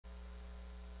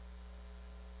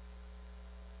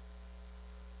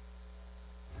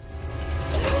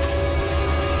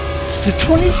the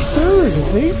 23rd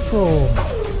of April.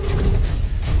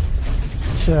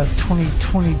 It's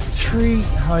 2023.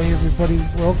 Hi everybody,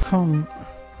 welcome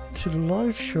to the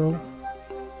live show.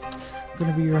 I'm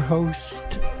going to be your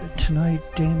host tonight,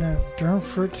 Dana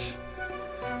Durnford.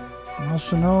 I'm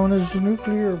also known as the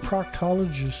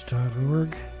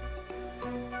nuclearproctologist.org.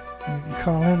 You can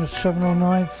call in at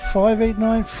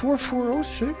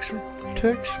 709-589-4406 or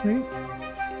text me.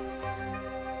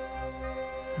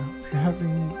 You're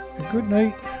having a good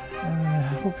night. I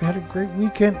hope you had a great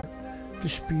weekend. The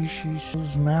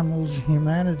species, mammals,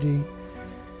 humanity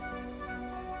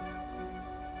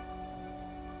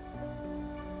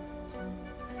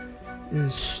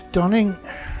is stunning.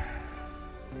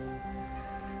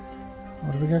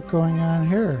 What do we got going on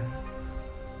here?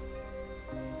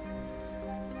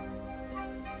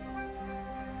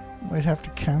 Might have to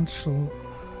cancel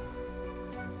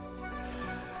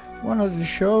one of the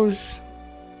shows.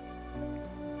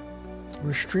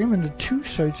 We're streaming to 2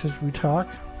 sites as we talk.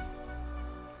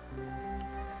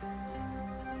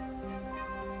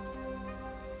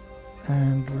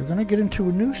 And we're going to get into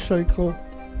a news cycle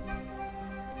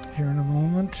here in a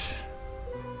moment.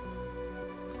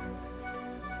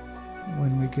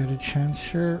 When we get a chance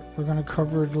here, we're going to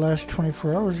cover the last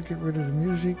 24 hours to get rid of the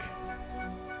music.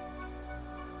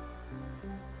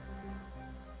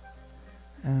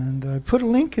 And I put a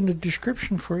link in the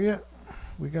description for you.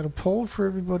 We got a poll for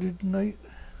everybody tonight.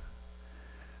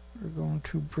 We're going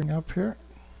to bring up here.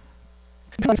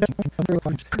 Okay,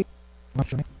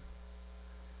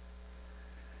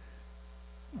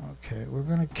 we're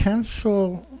going to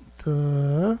cancel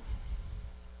the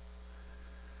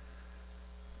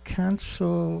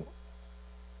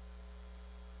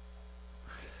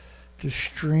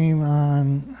stream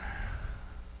on,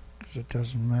 because it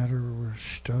doesn't matter, we're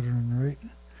stuttering, right?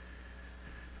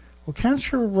 We'll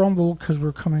cancel Rumble because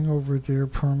we're coming over there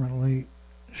permanently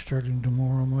starting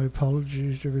tomorrow. My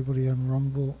apologies to everybody on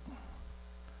Rumble.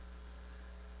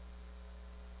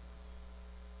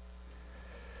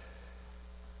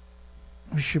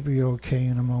 We should be okay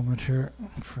in a moment here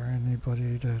for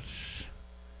anybody that's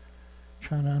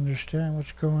trying to understand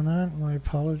what's going on. My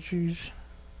apologies.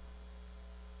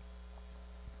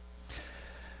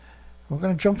 We're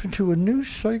going to jump into a news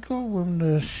cycle when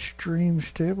the stream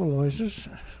stabilizes.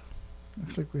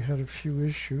 Looks like we had a few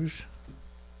issues.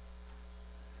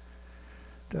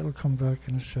 That'll come back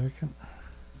in a second.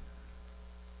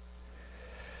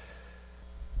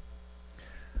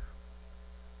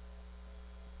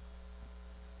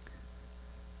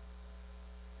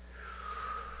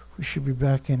 We should be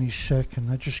back any second.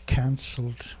 I just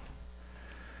cancelled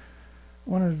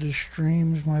one of the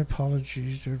streams. My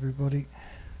apologies to everybody.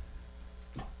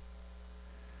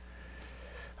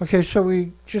 Okay, so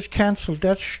we just canceled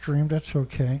that stream. That's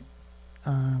okay.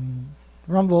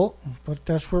 Rumble, but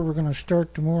that's where we're going to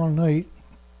start tomorrow night.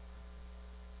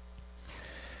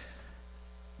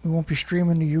 We won't be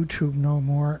streaming to YouTube no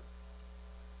more.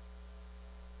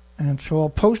 And so I'll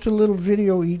post a little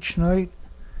video each night.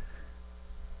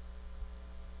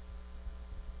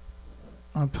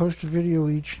 I'll post a video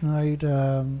each night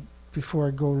before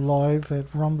I go live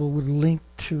at Rumble with a link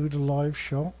to the live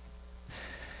show.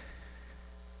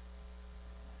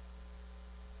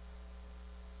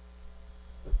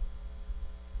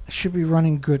 Should be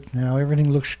running good now.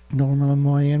 Everything looks normal on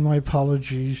my end. My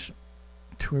apologies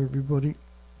to everybody.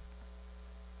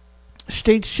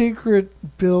 State secret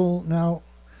bill now.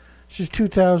 This is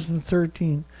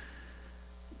 2013.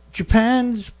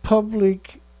 Japan's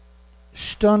public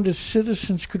stunned as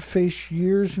citizens could face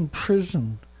years in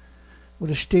prison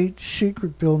with a state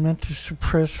secret bill meant to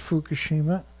suppress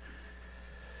Fukushima.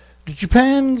 The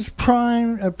Japan's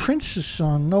prince's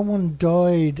son, no one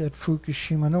died at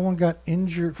Fukushima. No one got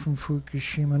injured from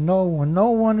Fukushima. No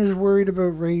one is worried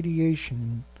about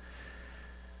radiation.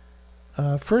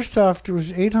 First off, there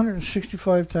was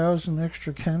 865,000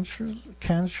 extra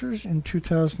cancers in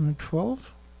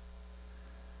 2012.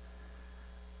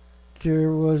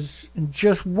 There was, in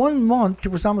just 1 month,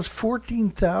 there was almost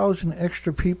 14,000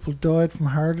 extra people died from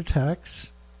heart attacks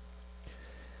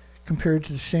compared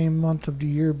to the same month of the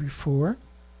year before.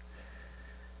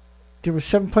 There was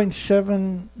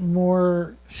 7.7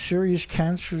 more serious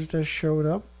cancers that showed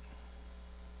up.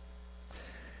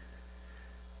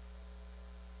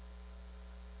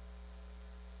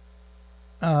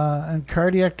 And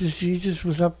cardiac diseases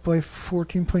was up by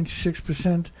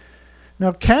 14.6%.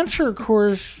 Now, cancer, of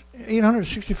course,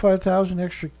 865,000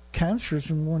 extra cancers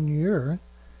in 1 year.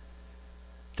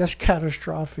 That's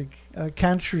catastrophic.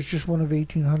 Cancer is just one of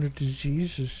 1,800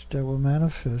 diseases that will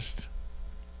manifest.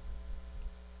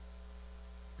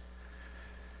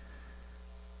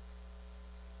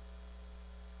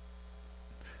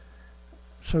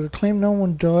 So to claim no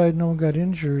one died, no one got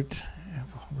injured,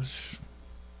 was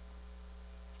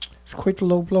quite the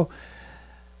low blow.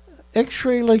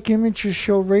 X-ray-like images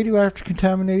show radioactive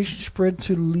contamination spread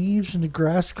to leaves in the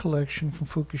grass collection from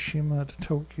Fukushima to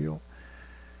Tokyo.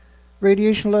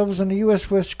 Radiation levels on the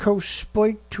U.S. West Coast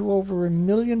spiked to over 1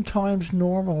 million times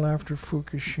normal after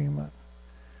Fukushima.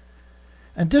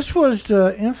 And this was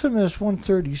the infamous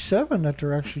 137 that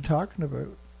they're actually talking about.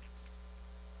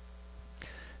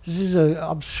 This is an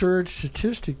absurd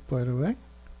statistic, by the way.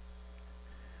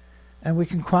 And we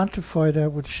can quantify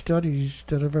that with studies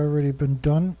that have already been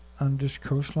done on this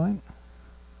coastline.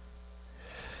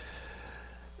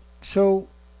 So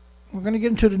we're going to get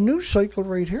into the news cycle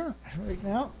right here, right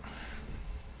now.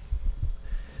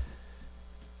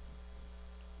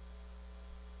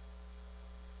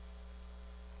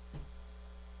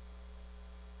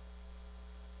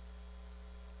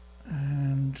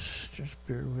 And just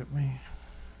bear with me.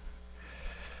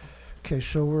 Okay,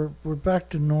 so we're back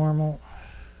to normal.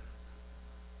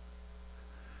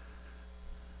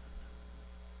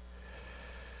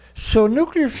 So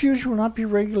nuclear fusion will not be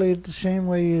regulated the same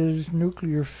way as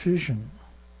nuclear fission.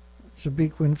 It's a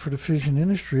big win for the fission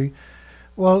industry.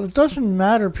 Well, it doesn't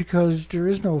matter because there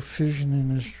is no fission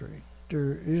industry.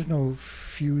 There is no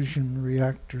fusion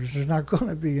reactors. There's not going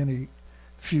to be any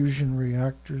fusion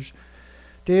reactors.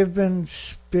 They have been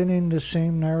spinning the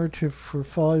same narrative for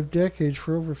 5 decades,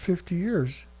 for over 50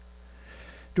 years.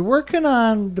 They're working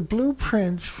on the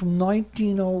blueprints from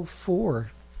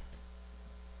 1904.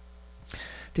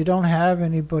 They don't have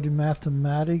anybody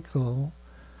mathematical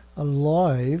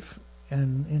alive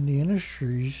and in the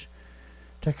industries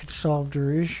that could solve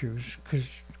their issues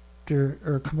because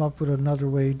or come up with another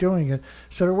way of doing it.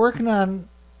 So they're working on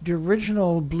the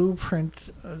original blueprint,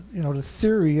 the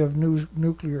theory of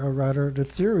nuclear, or rather the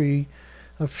theory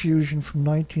of fusion from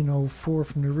 1904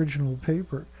 from the original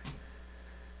paper.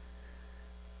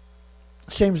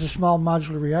 Same as the small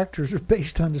modular reactors are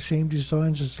based on the same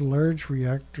designs as the large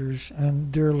reactors,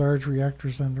 and they're large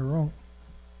reactors on their own.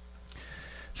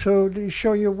 So they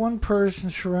show you one person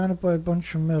surrounded by a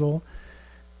bunch of metal.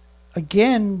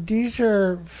 Again, these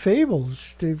are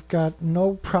fables. They've got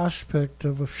no prospect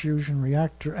of a fusion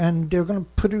reactor, and they're going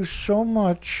to produce so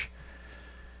much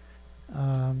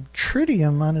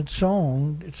tritium on its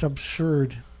own. It's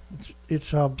absurd.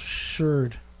 It's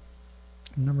absurd.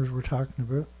 The numbers we're talking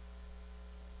about.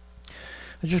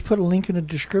 I just put a link in the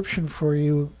description for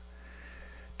you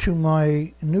to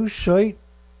my new site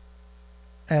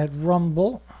at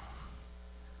Rumble.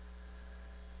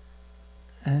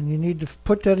 And you need to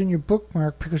put that in your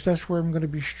bookmark because that's where I'm going to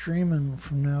be streaming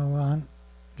from now on.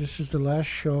 This is the last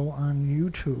show on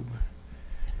YouTube.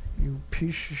 You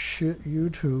piece of shit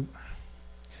YouTube.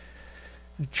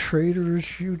 The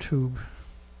traitorous YouTube.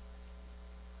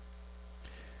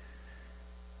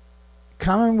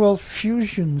 Commonwealth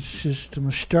Fusion System,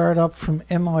 a startup from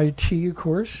MIT, of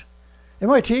course.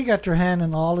 MIT got their hand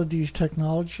in all of these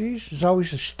technologies. There's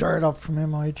always a startup from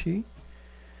MIT.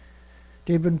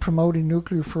 They've been promoting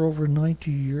nuclear for over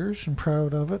 90 years and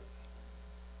proud of it.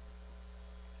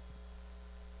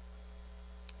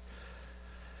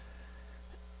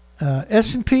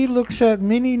 S&P looks at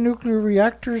mini nuclear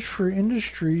reactors for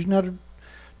industries. Now, the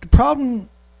problem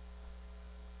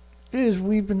is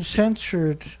we've been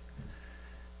censored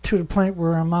to the point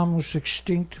where I'm almost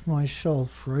extinct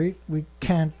myself, right? We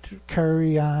can't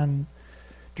carry on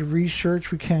the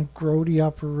research. We can't grow the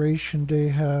operation. They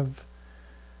have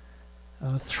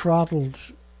throttled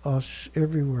us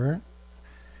everywhere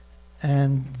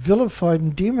and vilified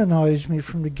and demonized me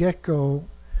from the get-go.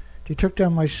 They took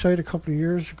down my site a couple of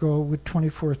years ago with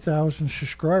 24,000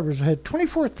 subscribers. I had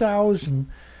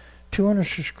 24,200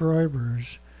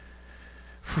 subscribers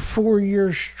for 4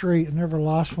 years straight. I never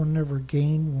lost one, never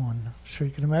gained one. So you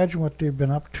can imagine what they've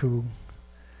been up to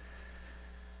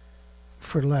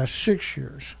for the last 6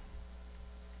 years.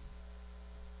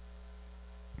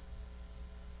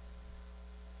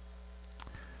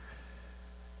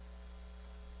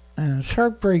 And it's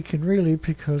heartbreaking, really,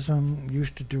 because I'm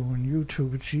used to doing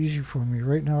YouTube. It's easy for me.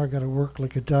 Right now, I got to work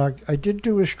like a dog. I did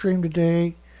do a stream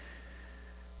today,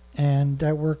 and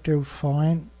that worked out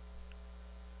fine.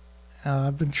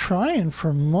 I've been trying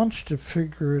for months to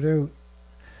figure it out,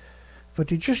 but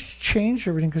they just changed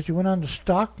everything because they went on the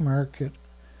stock market.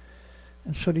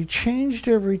 And so they changed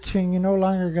everything. You no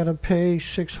longer got to pay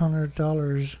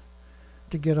 $600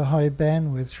 to get a high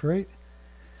bandwidth, right?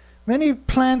 Many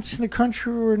plants in the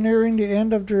country were nearing the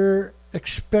end of their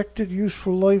expected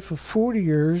useful life of 40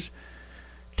 years.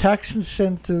 Tax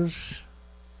incentives,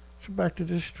 so back to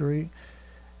this story.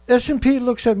 S&P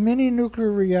looks at mini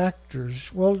nuclear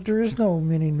reactors. Well, there is no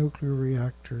mini nuclear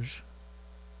reactors.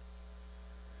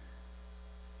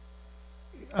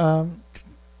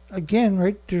 Again,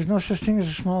 right, there's no such thing as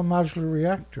a small modular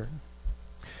reactor.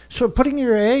 So putting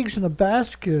your eggs in a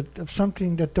basket of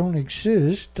something that don't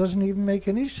exist doesn't even make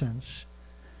any sense.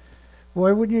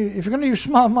 Why wouldn't you? If you're going to use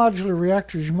small modular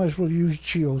reactors, you might as well use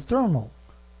geothermal.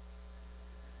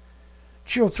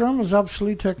 Geothermal is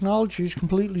obsolete technology. It's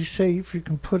completely safe. You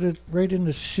can put it right in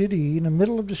the city, in the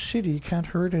middle of the city. You can't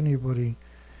hurt anybody.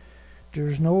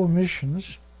 There's no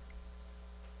emissions.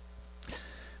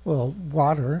 Well,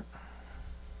 water.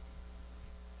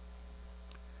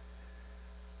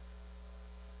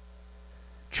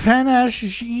 Japan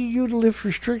asks the EU to lift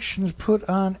restrictions put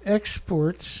on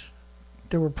exports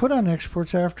that were put on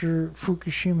exports after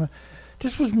Fukushima.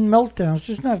 This was meltdowns. This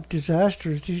is not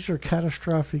disasters. These are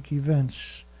catastrophic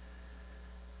events.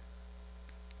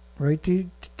 Right?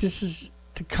 This is,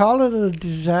 to call it a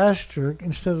disaster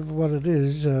instead of what it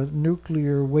is,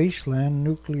 nuclear wasteland,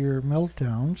 nuclear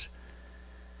meltdowns,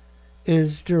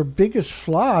 is their biggest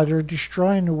flaw. They're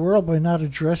destroying the world by not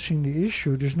addressing the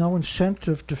issue. There's no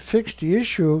incentive to fix the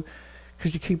issue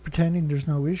because you keep pretending there's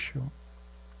no issue.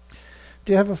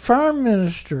 They have a farm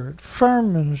minister,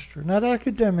 not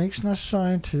academics, not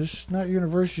scientists, not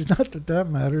universities, not that that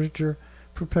matters, they're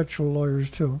perpetual lawyers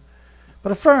too.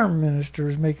 But a farm minister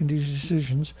is making these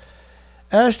decisions,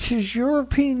 asked his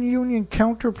European Union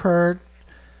counterpart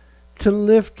to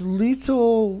lift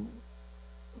lethal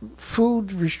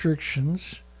food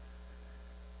restrictions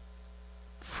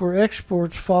for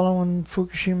exports following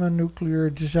Fukushima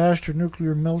nuclear disaster,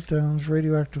 nuclear meltdowns,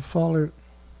 radioactive fallout.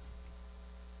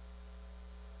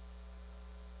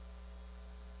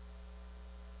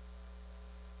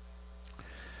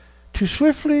 To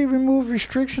swiftly remove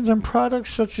restrictions on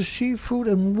products such as seafood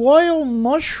and wild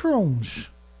mushrooms.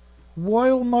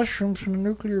 Wild mushrooms from the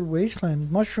nuclear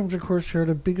wasteland. Mushrooms, of course, are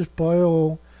the biggest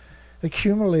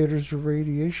bioaccumulators of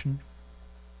radiation.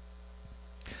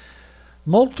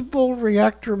 Multiple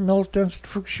reactor meltdowns at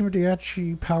Fukushima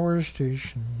Daiichi Power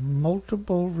Station.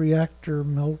 Multiple reactor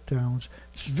meltdowns.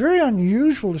 It's very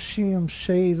unusual to see him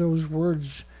say those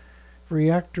words,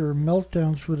 reactor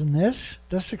meltdowns with an S.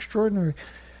 That's extraordinary.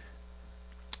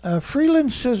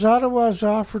 Freeland says Ottawa's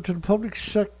offer to the public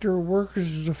sector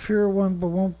workers is a fair one but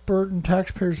won't burden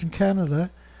taxpayers in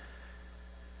Canada.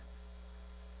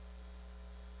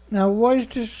 Now, why is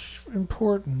this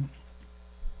important?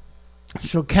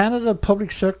 So Canada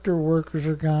public sector workers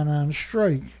are gone on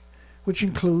strike, which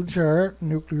includes our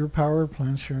nuclear power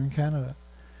plants here in Canada.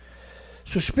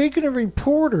 So speaking of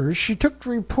reporters, she took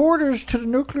reporters to the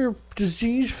nuclear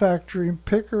disease factory in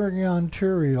Pickering,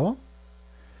 Ontario,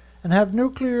 and have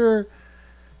nuclear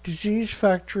disease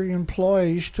factory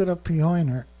employees stood up behind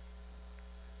her.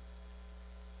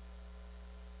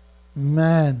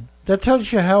 Man, that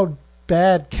tells you how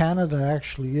bad Canada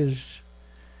actually is.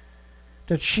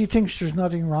 That she thinks there's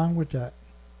nothing wrong with that.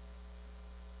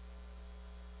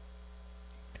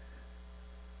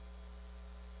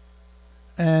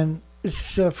 And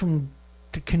it's from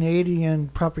the Canadian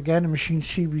propaganda machine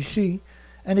CBC.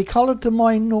 And they call it the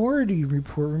Minority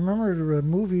Report. Remember the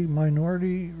movie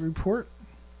Minority Report?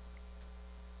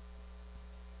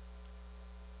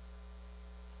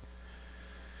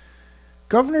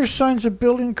 Governor signs a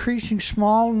bill increasing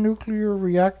small nuclear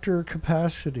reactor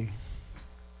capacity.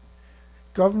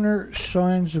 Governor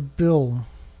signs a bill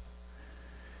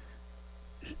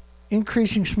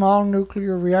increasing small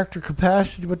nuclear reactor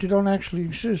capacity, but they don't actually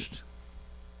exist.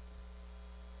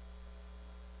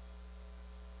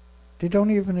 They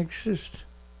don't even exist.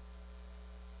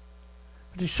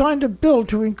 They signed a bill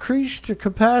to increase the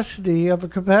capacity of a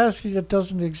capacity that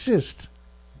doesn't exist.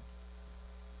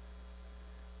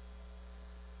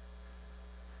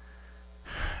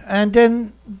 And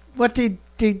then what they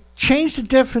changed the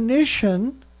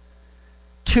definition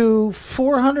to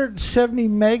 470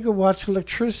 megawatts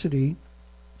electricity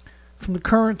from the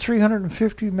current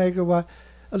 350 megawatt.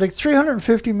 Like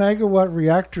 350 megawatt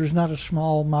reactor is not a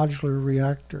small modular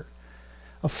reactor.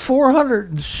 A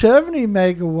 470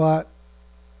 megawatt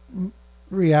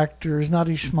reactor is not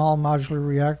a small modular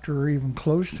reactor or even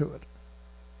close to it.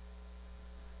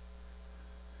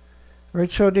 Right,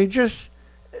 so they just,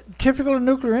 typical of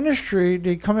nuclear industry,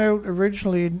 they come out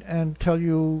originally and tell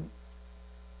you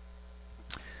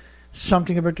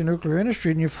something about the nuclear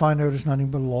industry, and you find out it's nothing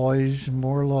but lies and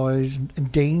more lies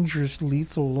and dangerous,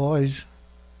 lethal lies.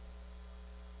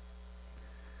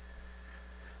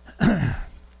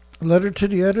 Letter to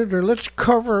the editor, let's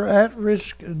cover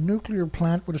at-risk nuclear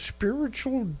plant with a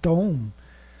spiritual dome.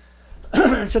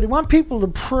 So they want people to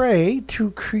pray to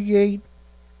create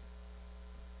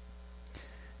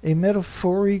a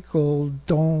metaphorical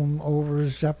dome over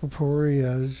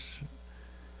Zaporizhzhia's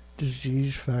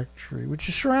disease factory, which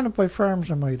is surrounded by farms,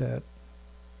 I might add.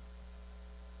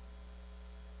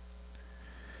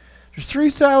 There's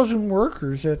 3,000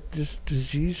 workers at this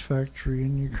disease factory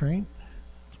in Ukraine.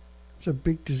 It's a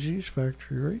big disease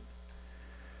factory, right?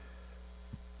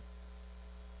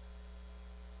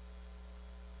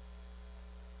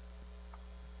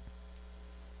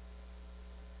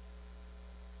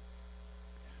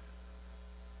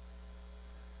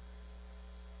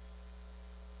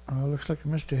 Oh, looks like I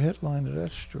missed a headline of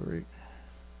that story.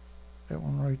 That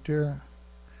one right there.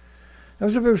 That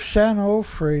was about San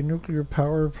Onofre Nuclear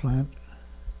Power Plant.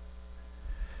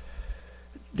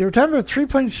 They were talking about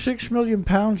 3.6 million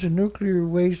pounds of nuclear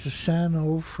waste of San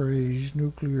Onofre's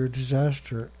nuclear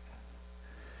disaster.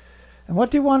 And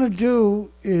what they want to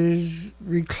do is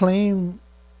reclaim,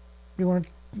 they want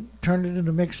to turn it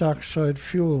into mixed oxide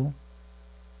fuel.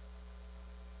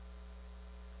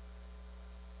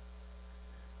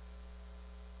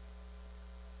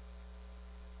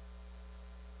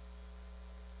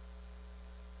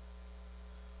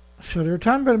 So they're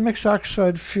talking about a mixed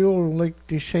oxide fuel like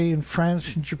they say in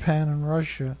France and Japan and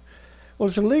Russia. Well,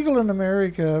 it's illegal in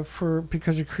America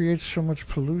because it creates so much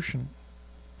pollution.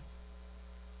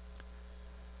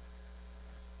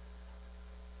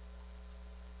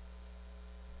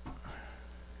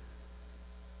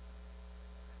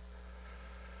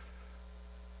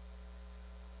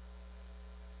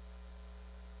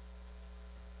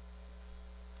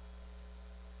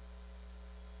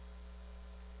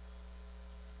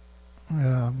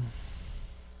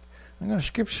 I'm going to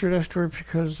skip through that story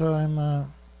because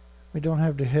we don't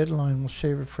have the headline. We'll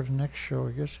save it for the next show,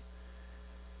 I guess.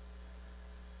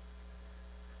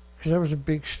 Because that was a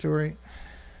big story.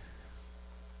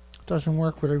 It doesn't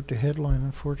work without the headline,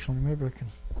 unfortunately. Maybe I can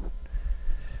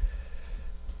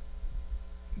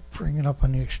bring it up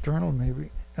on the external, maybe.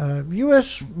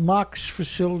 U.S. MOX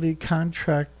facility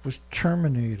contract was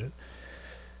terminated.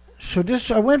 So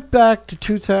I went back to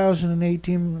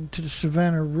 2018 to the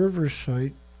Savannah River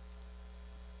site.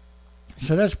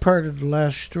 So that's part of the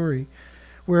last story,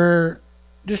 where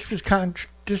this was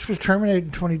terminated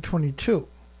in 2022.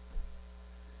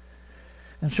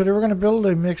 And so they were going to build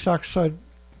a mixed oxide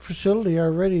facility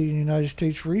already in the United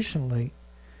States recently.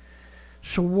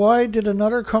 So why did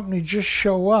another company just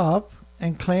show up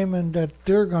and claiming that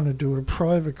they're going to do it, a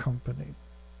private company,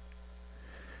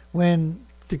 when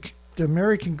the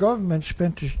American government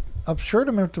spent this absurd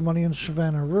amount of money in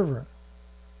Savannah River?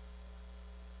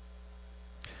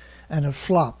 And it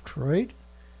flopped, right?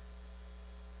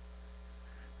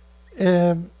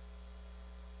 This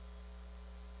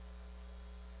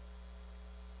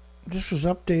was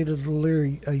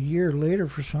updated a year later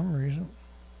for some reason.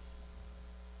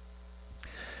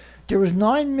 There was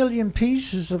 9 million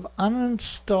pieces of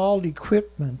uninstalled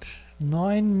equipment.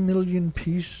 9 million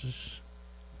pieces.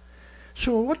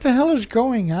 So what the hell is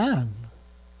going on?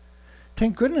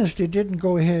 Thank goodness they didn't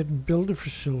go ahead and build a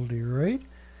facility, right?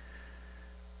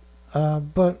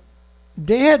 But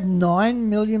they had 9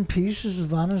 million pieces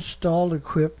of uninstalled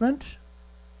equipment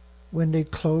when they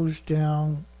closed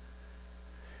down.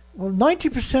 Well,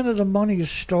 90% of the money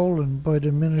is stolen by the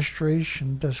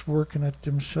administration that's working at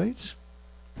them sites.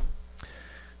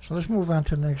 So let's move on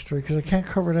to the next story, because I can't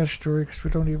cover that story because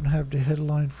we don't even have the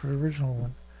headline for the original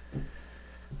one.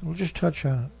 We'll just touch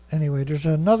on it. Anyway, there's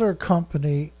another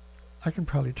company. I can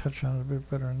probably touch on it a bit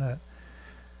better than that.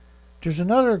 There's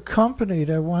another company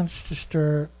that wants to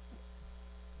start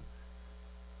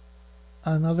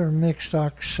another mixed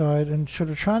oxide. And so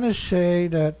they're trying to say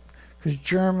that because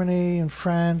Germany and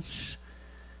France,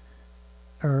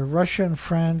 or Russia and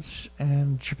France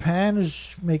and Japan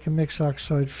is making mixed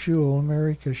oxide fuel,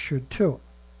 America should too.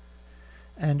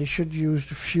 And they should use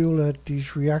the fuel at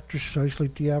these reactor sites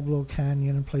like Diablo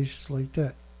Canyon and places like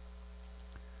that.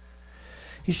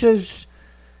 He says,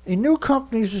 a new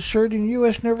company is asserting the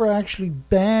U.S. never actually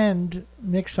banned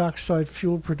mixed oxide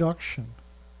fuel production.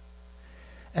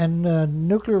 And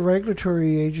nuclear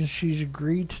regulatory agencies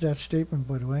agreed to that statement,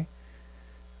 by the way.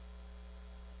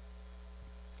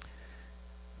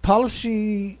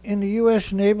 Policy in the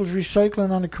U.S. enables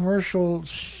recycling on a commercial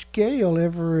scale.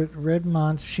 Everett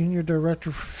Redmond, Senior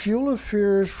Director for Fuel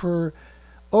Affairs for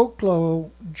Oklo,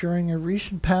 during a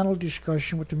recent panel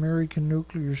discussion with the American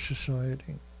Nuclear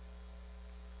Society.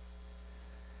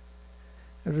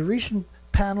 The recent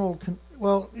panel,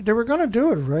 well, they were going to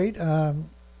do it, right? I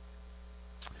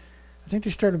think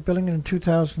they started building it in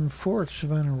 2004 at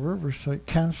Savannah River site,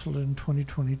 canceled it in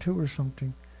 2022 or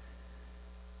something.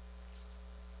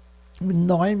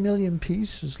 9 million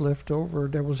pieces left over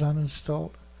that was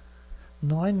uninstalled.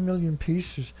 9 million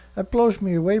pieces. That blows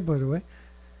me away, by the way.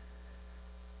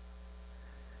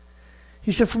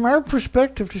 He said, from our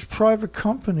perspective, this private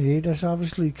company that's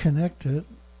obviously connected,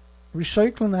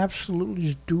 recycling absolutely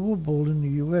is doable in the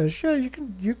U.S. Yeah, you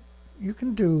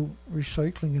can do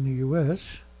recycling in the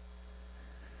U.S.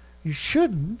 You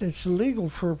shouldn't. It's illegal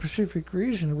for a specific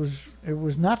reason. It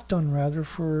was not done, rather,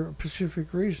 for a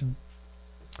specific reason.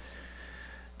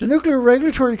 The Nuclear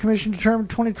Regulatory Commission determined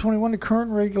in 2021 the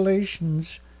current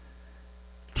regulations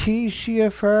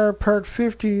TCFR Part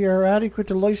 50 are adequate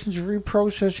to license a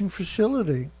reprocessing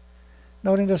facility,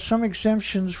 noting that some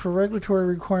exemptions for regulatory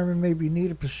requirement may be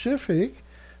needed Pacific,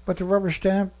 but the rubber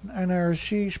stamp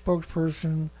NRC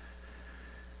spokesperson.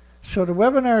 So the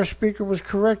webinar speaker was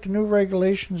correct. The new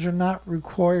regulations are not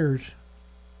required.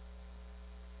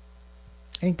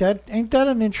 Ain't that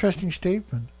an interesting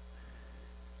statement?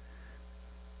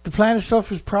 The plant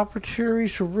itself is proprietary,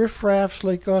 so riffraffs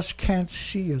like us can't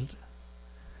see it.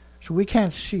 So we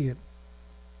can't see it.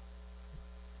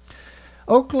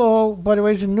 Oklo, by the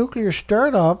way, is a nuclear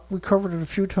startup. We covered it a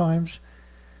few times.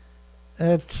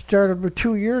 It started about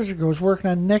 2 years ago. It's working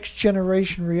on next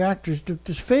generation reactors.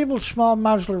 This fabled small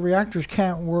modular reactors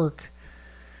can't work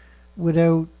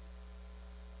without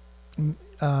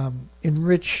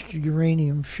enriched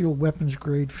uranium fuel, weapons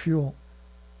grade fuel.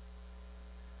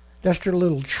 That's their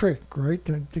little trick, right?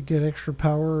 To get extra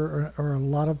power or a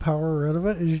lot of power out of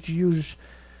it is to use.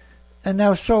 And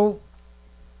now, so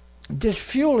this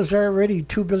fuel is already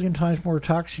 2 billion times more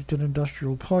toxic than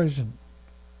industrial poison.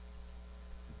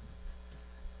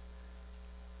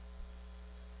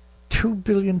 2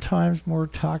 billion times more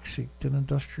toxic than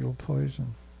industrial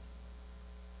poison.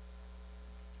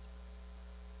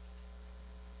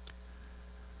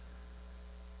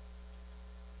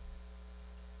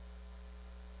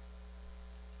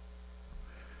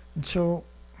 And so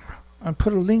I'll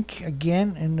put a link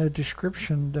again in the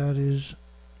description that is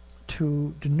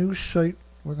to the new site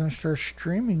we're going to start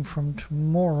streaming from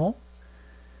tomorrow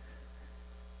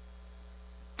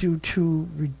due to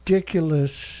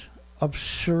ridiculous,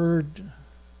 absurd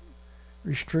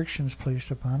restrictions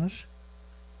placed upon us.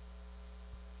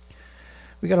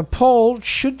 We got a poll: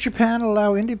 should Japan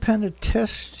allow independent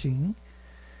testing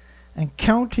and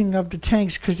counting of the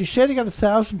tanks? Because they said they got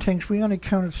 1,000 tanks, we only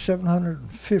counted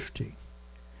 750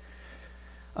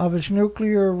 of its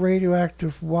nuclear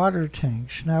radioactive water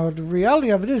tanks. Now, the reality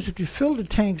of it is, if you fill the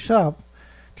tanks up,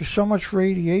 there's so much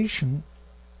radiation.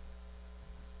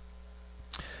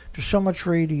 There's so much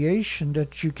radiation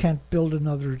that you can't build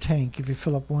another tank if you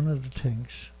fill up one of the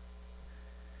tanks.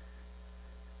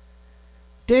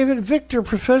 David Victor,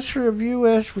 professor of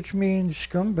U.S., which means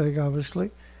scumbag,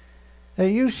 obviously, at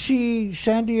UC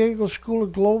San Diego School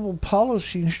of Global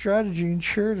Policy and Strategy, and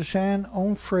chair of the San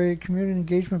Onofre Community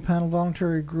Engagement Panel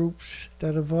voluntary groups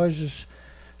that advises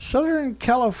Southern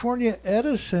California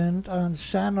Edison on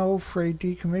San Onofre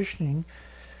decommissioning,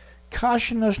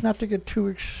 caution us not to get too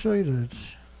excited.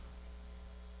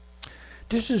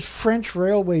 This is French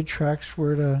railway tracks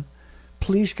where the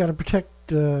police got to protect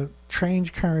the trains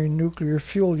carrying nuclear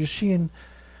fuel. You're seeing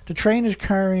the train is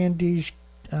carrying these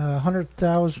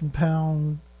 100,000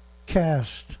 pound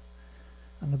cast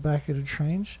on the back of the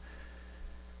trains.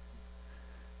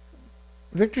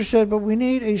 Victor said, but we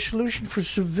need a solution for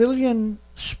civilian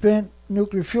spent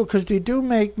nuclear fuel, because they do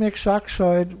make mixed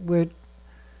oxide with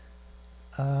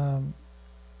the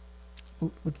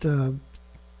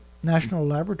National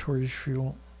Laboratories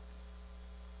fuel,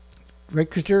 right?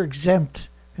 Because they're exempt,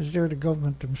 because they're the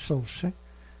government themselves, see?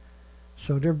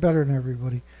 So they're better than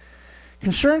everybody.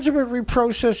 Concerns about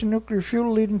reprocessing nuclear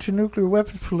fuel leading to nuclear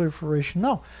weapons proliferation.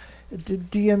 No.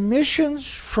 The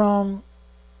emissions from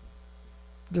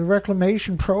the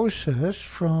reclamation process,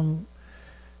 from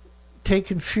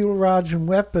taking fuel rods and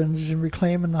weapons and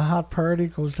reclaiming the hot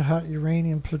particles, the hot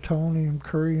uranium, plutonium,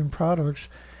 curium products,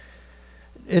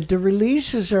 the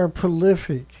releases are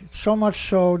prolific. So much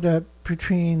so that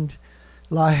between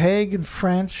La Hague and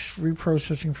France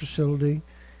reprocessing facility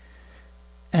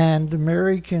and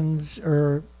Americans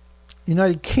or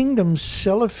United Kingdom's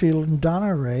Sellafield and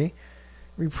Donneray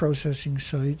reprocessing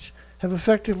sites have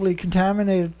effectively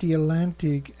contaminated the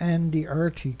Atlantic and the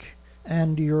Arctic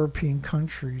and the European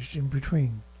countries in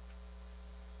between.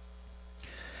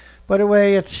 By the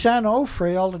way, at San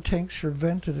Onofre, all the tanks are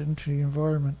vented into the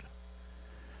environment.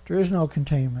 There is no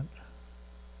containment.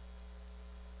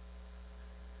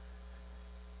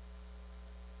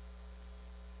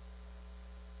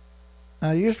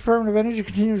 The U.S. Department of Energy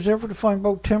continues effort to find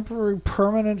both temporary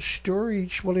permanent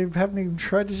storage. Well, they haven't even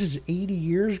tried. This is 80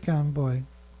 years gone by.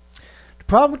 The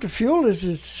problem with the fuel is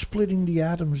it's splitting the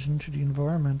atoms into the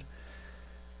environment.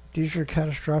 These are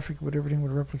catastrophic with everything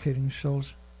with replicating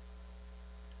cells.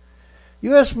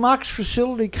 U.S. MOX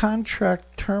facility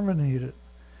contract terminated.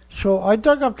 So I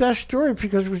dug up that story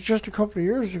because it was just a couple of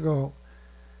years ago,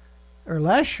 or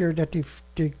last year, that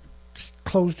they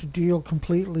closed the deal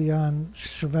completely on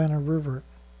Savannah River.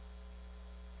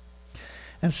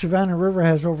 And Savannah River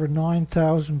has over 9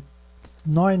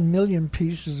 million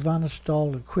pieces of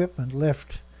uninstalled equipment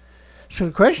left. So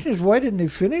the question is, why didn't they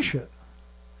finish it?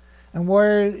 And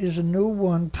why is a new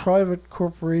one, private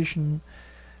corporation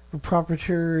with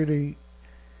proprietary,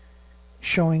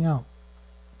 showing up?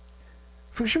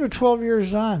 Fukushima 12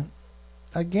 years on.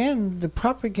 Again, the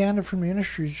propaganda from the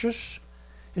industry is just,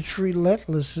 it's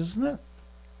relentless, isn't it?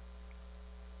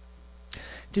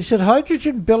 They said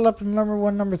hydrogen built up in number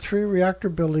 1, number 3 reactor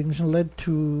buildings and led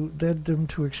them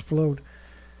to explode.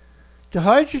 The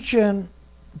hydrogen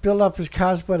buildup is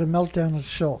caused by the meltdown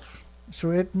itself.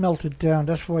 So it melted down.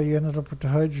 That's why you ended up with the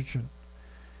hydrogen.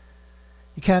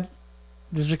 You can't,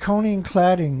 the zirconium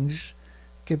claddings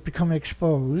become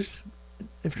exposed.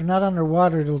 If they're not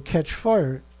underwater, they'll catch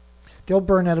fire. They'll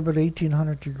burn at about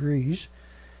 1800 degrees.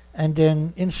 And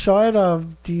then inside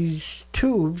of these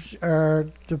tubes are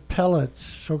the pellets,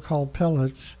 so-called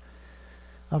pellets,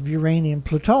 of uranium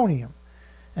plutonium.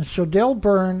 And so they'll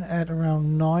burn at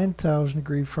around 9,000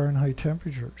 degree Fahrenheit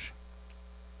temperatures.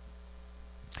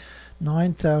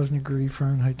 9,000 degree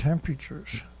Fahrenheit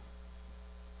temperatures.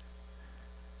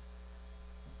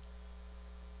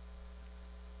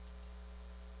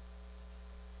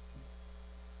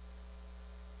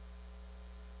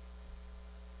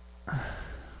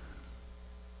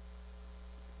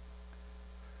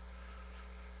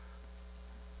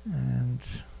 And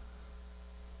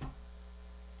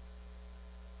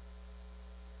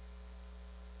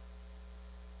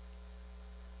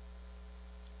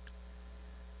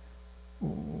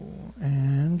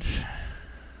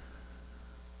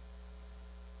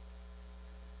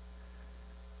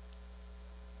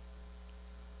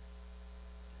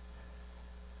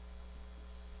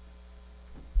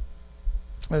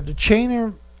the chain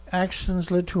of accidents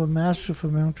led to a massive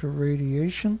amount of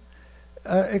radiation.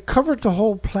 It covered the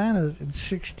whole planet in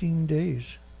 16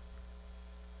 days.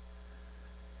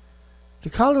 They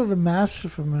call it a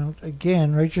massive amount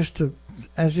again, right? Just to,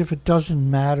 as if it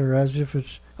doesn't matter, as if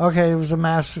it's okay. It was a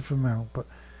massive amount, but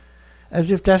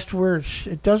as if that's where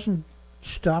it doesn't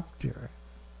stop there.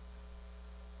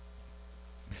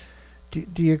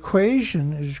 The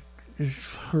equation is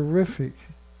horrific.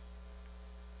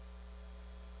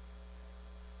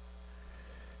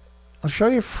 I'll show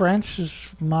you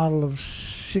France's model of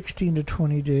 16 to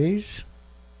 20 days.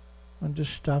 When this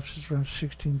stops, it's around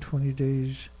 16, 20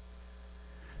 days.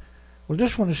 Well,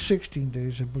 this one is 16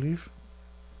 days, I believe.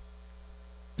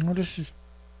 No, this is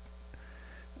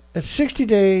at 60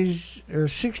 days, or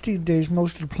 16 days,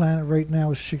 most of the planet right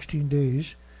now is 16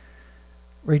 days.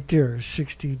 Right there is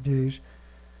 16 days.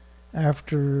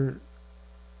 After,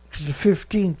 because the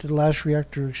 15th, the last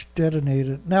reactor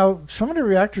detonated. Now, some of the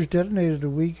reactors detonated a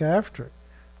week after.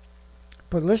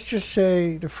 But let's just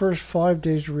say the first 5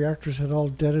 days the reactors had all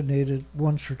detonated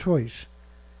once or twice.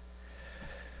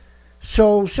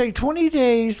 So, say 20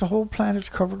 days, the whole planet's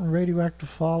covered in radioactive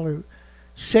fallout.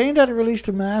 Saying that it released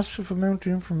a massive amount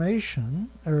of information,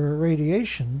 or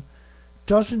radiation,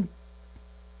 doesn't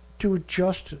do it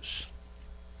justice.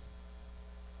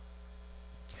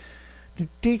 The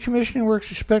decommissioning work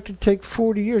is expected to take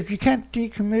 40 years. You can't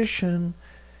decommission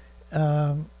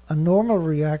a normal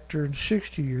reactor in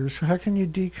 60 years. So how can you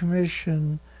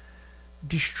decommission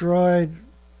destroyed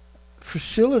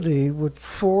facility with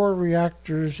 4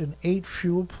 reactors and 8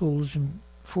 fuel pools in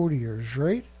 40 years,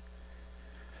 right?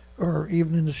 Or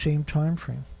even in the same time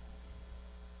frame.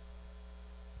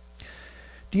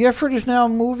 The effort is now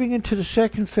moving into the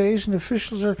second phase, and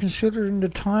officials are considering the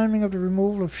timing of the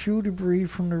removal of fuel debris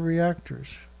from the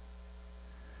reactors.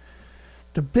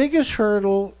 The biggest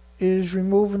hurdle is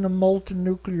removing the molten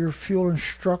nuclear fuel and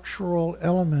structural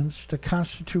elements that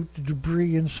constitute the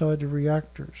debris inside the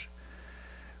reactors.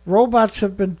 Robots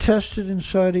have been tested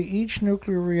inside of each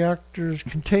nuclear reactor's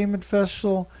containment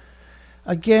vessel.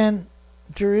 Again,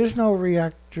 there is no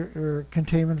reactor or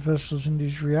containment vessels in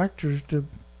these reactors.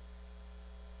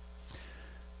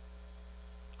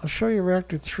 I'll show you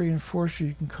reactor 3 and 4 so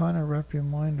you can kind of wrap your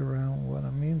mind around what I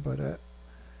mean by that.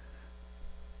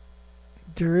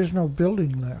 There is no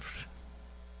building left.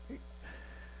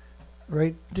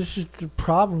 Right? This is the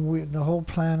problem. The whole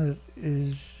planet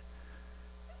is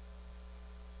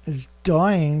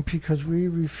dying because we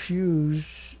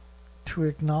refuse to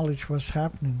acknowledge what's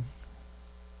happening.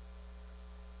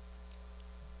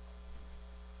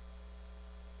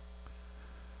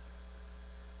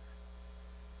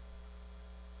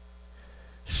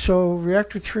 So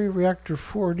reactor 3, reactor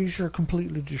 4, these are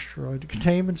completely destroyed. The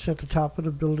containment's at the top of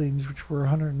the buildings, which were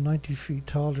 190 feet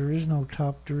tall. There is no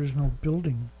top, there is no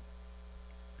building.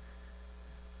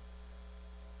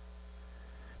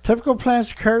 TEPCO plans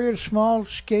to carry out a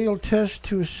small-scale test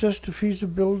to assess the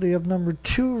feasibility of number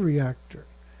 2 reactor.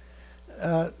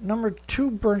 Number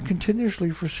 2 burned continuously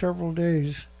for several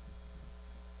days.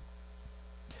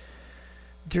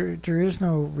 There is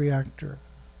no reactor.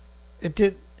 It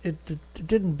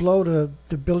didn't blow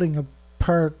the building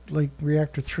apart like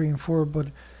reactor 3 and 4, but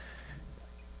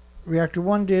reactor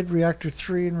 1 did. Reactor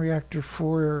 3 and reactor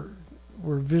 4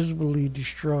 were visibly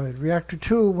destroyed. Reactor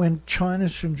 2 went China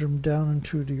syndrome down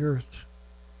into the earth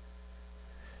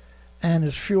and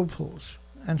its fuel pools.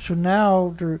 And so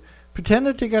now they're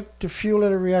pretended they got the fuel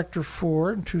out of reactor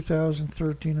 4 in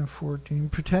 2013 and 14.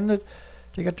 Pretended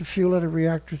they got the fuel out of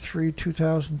reactor 3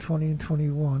 2020 and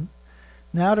 21.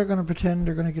 Now they're going to pretend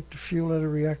they're going to get the fuel out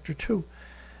of reactor 2.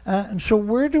 And so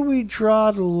where do we draw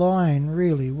the line,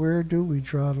 really? Where do we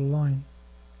draw the line?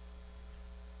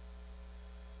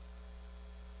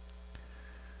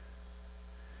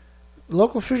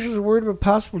 Local officials are worried about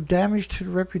possible damage to the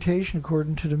reputation,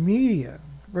 according to the media.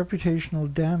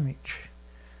 Reputational damage.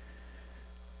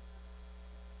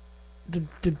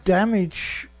 The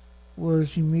damage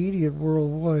was immediate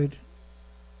worldwide.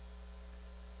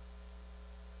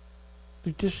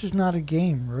 Like, this is not a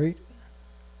game, right?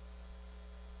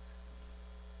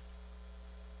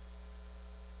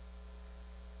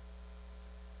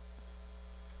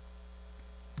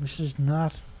 This is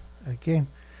not a game.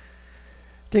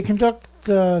 They conduct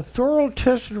thorough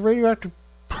tests of radioactive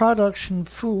products in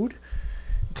food,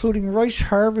 including rice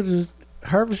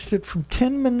harvested from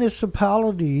 10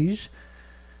 municipalities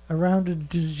around a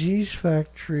disease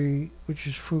factory, which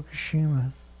is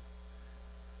Fukushima.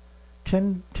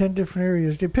 10 different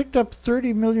areas. They picked up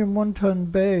 30 million one-ton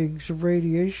bags of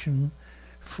radiation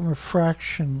from a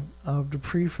fraction of the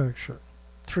prefecture,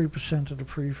 3% of the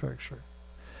prefecture.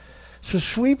 So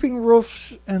sweeping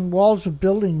roofs and walls of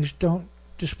buildings don't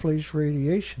displace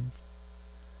radiation.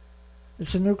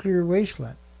 It's a nuclear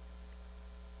wasteland.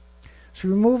 So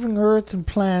removing earth and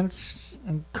plants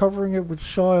and covering it with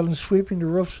soil and sweeping the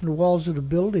roofs and the walls of the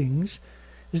buildings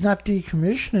is not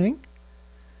decommissioning.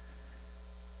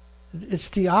 It's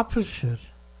the opposite.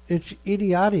 It's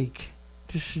idiotic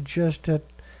to suggest that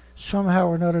somehow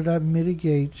or another that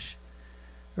mitigates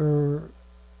or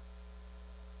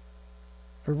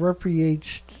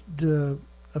repatriates the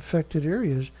affected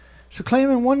areas. So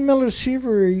claiming 1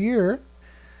 millisievert a year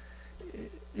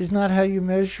is not how you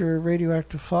measure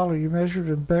radioactive fallout. You measure it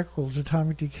in becquerels,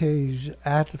 atomic decays,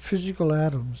 at the physical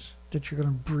atoms that you're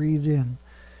going to breathe in.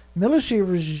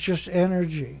 Millisieverts is just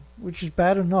energy, which is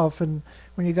bad enough, and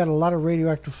when you got a lot of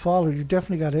radioactive fallout, you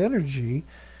definitely got energy,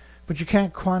 but you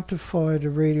can't quantify the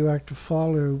radioactive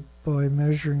fallout by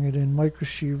measuring it in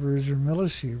microsieverts or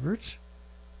millisieverts.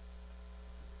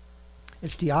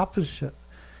 It's the opposite.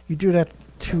 You do that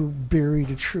to bury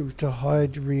the truth, to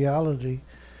hide the reality,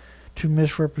 to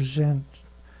misrepresent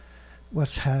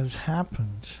what has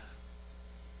happened.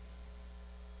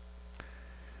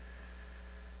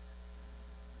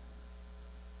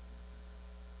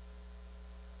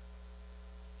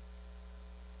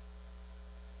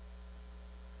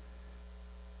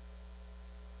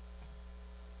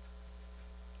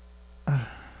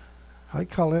 Hi,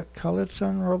 Collette's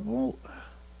on Rumble.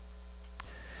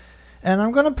 And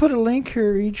I'm going to put a link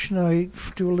here each night,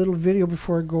 do a little video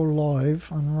before I go live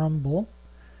on Rumble.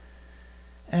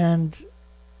 And,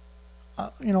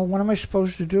 you know, what am I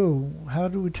supposed to do? How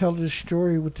do we tell this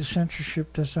story with the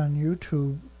censorship that's on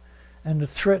YouTube and the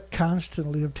threat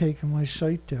constantly of taking my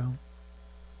site down?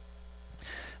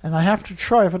 And I have to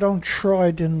try. If I don't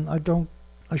try, then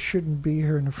I shouldn't be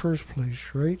here in the first place,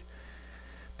 right?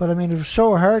 But I mean, it was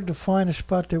so hard to find a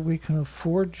spot that we can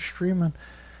afford to stream on.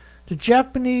 The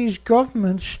Japanese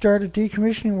government started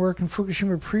decommissioning work in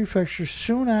Fukushima Prefecture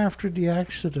soon after the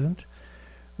accident,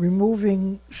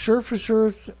 removing surface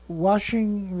earth,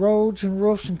 washing roads and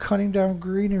roofs, and cutting down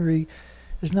greenery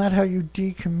is not how you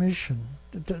decommission.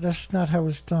 That's not how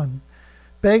it's done.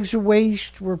 Bags of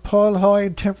waste were piled high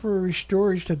in temporary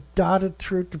storage that dotted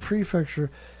throughout the prefecture.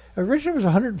 Originally, it was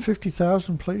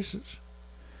 150,000 places.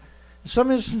 In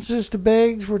some instances, the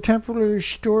bags were temporarily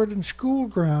stored in school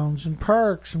grounds, in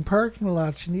parks and parking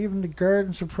lots, and even the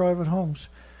gardens of private homes.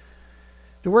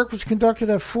 The work was conducted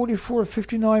at 44 of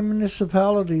 59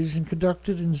 municipalities and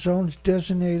conducted in zones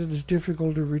designated as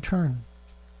difficult to return.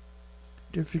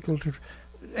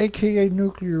 AKA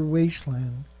nuclear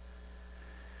wasteland.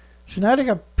 So now they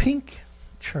got pink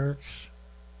charts,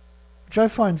 which I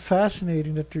find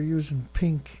fascinating that they're using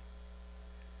pink.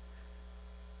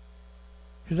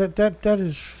 Because that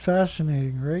is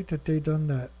fascinating, right? That they done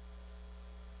that.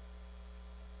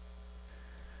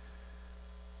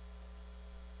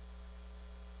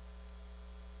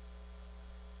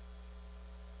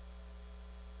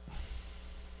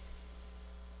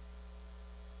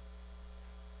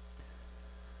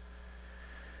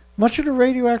 Much of the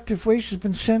radioactive waste has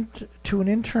been sent to an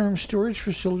interim storage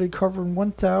facility covering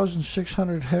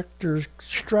 1,600 hectares,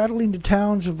 straddling the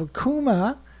towns of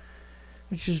Okuma,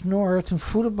 which is north, and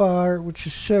Fukushima, which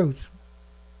is south.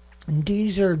 And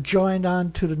these are joined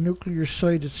on to the nuclear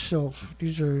site itself.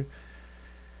 These are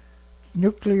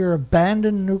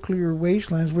abandoned nuclear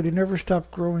wastelands where they never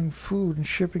stop growing food and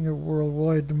shipping it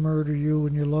worldwide to murder you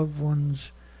and your loved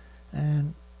ones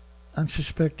and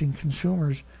unsuspecting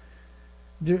consumers.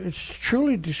 It's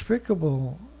truly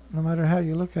despicable, no matter how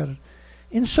you look at it.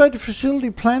 Inside the facility,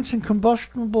 plants and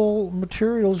combustible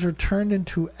materials are turned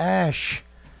into ash.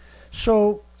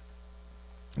 So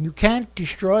you can't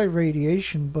destroy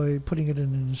radiation by putting it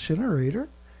in an incinerator.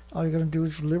 All you're going to do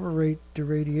is liberate the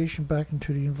radiation back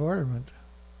into the environment.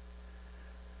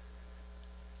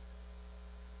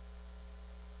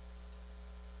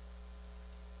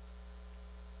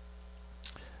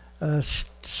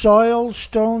 Soil,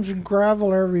 stones, and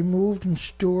gravel are removed and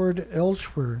stored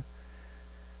elsewhere.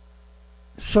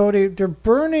 So they're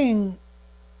burning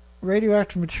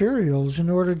radioactive materials in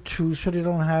order to, so they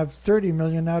don't have 30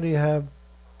 million, now they have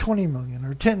 20 million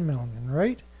or 10 million,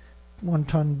 right? 1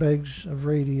 ton bags of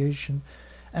radiation.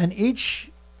 And each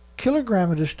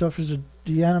kilogram of this stuff is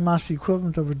the animosity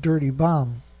equivalent of a dirty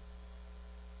bomb.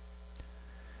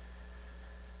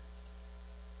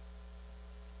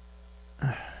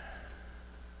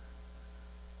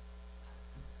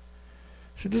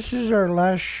 So this is our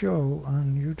last show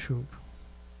on YouTube.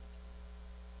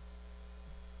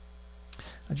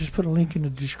 I just put a link in the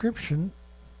description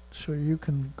so you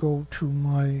can go to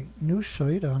my new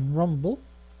site on Rumble.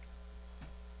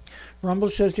 Rumble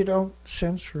says they don't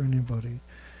censor anybody.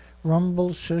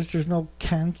 Rumble says there's no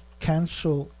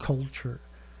cancel culture.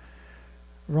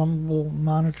 Rumble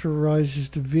monitorizes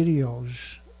the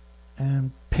videos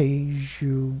and pays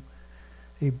you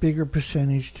a bigger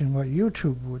percentage than what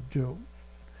YouTube would do.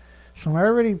 So I'm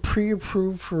already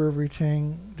pre-approved for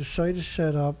everything. The site is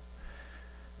set up.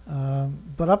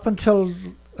 But up until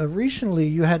recently,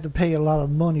 you had to pay a lot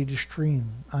of money to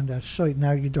stream on that site.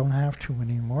 Now you don't have to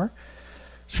anymore.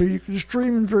 So you can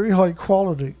stream in very high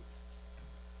quality.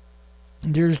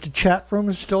 There's the chat room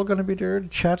is still going to be there. The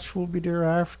chats will be there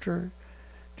after.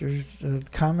 There's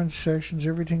comment sections.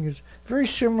 Everything is very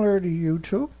similar to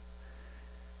YouTube.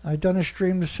 I done a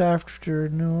stream this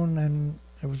afternoon, and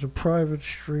it was a private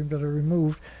stream that I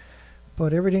removed.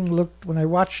 But everything looked, when I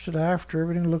watched it after,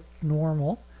 everything looked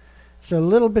normal. It's a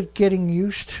little bit getting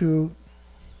used to.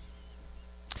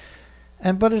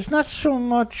 But it's not so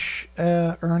much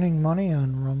earning money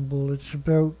on Rumble. It's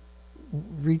about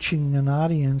reaching an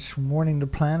audience, warning the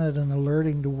planet and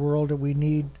alerting the world that we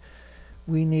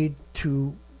need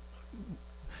to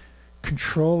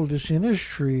control this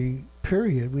industry,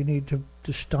 period. We need to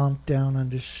stomp down on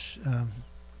this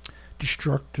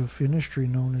destructive industry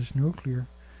known as nuclear.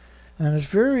 And it's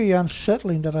very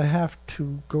unsettling that I have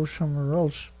to go somewhere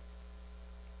else.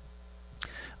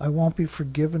 I won't be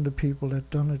forgiven the people that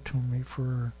done it to me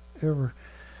forever.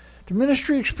 The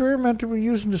ministry experimented with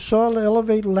using the soil to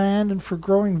elevate land and for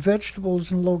growing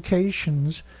vegetables in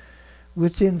locations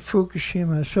within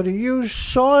Fukushima. So they use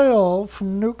soil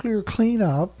from nuclear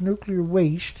cleanup, nuclear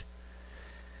waste,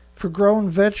 for growing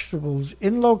vegetables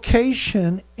in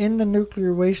location in the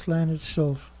nuclear wasteland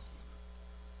itself.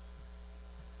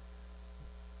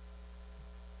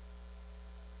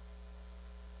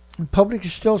 The public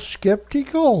is still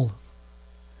skeptical.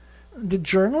 The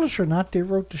journalists are not. They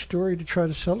wrote the story to try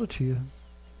to sell it to you.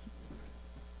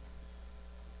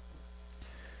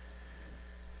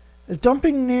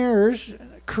 Dumping nears,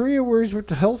 Korea worries about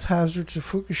the health hazards of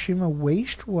Fukushima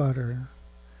wastewater.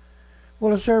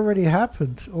 Well, it's already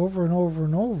happened over and over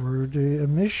and over. The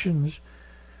emissions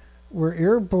were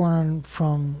airborne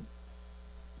from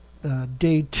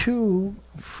day 2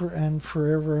 and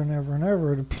forever and ever and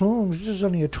ever. The plumes, this is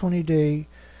only a 20-day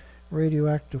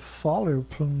radioactive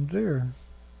fallout plume there.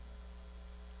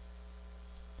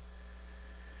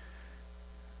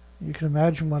 You can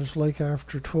imagine what it's like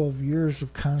after 12 years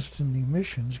of constant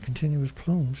emissions, continuous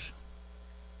plumes.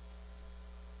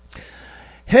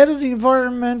 Head of the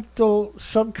environmental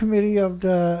subcommittee of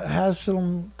the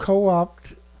Haslam Co-op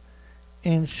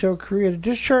in South Korea, the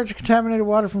discharge of contaminated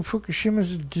water from Fukushima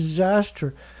is a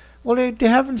disaster. Well, they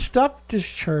haven't stopped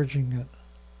discharging it.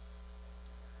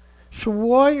 So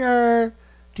why are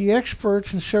the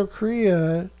experts in South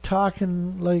Korea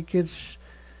talking like it's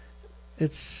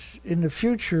in the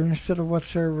future instead of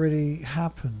what's already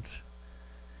happened.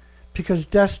 Because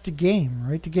that's the game,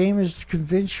 right? The game is to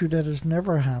convince you that it's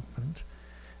never happened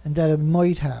and that it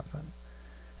might happen.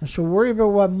 And so worry about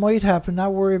what might happen,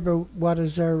 not worry about what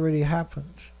has already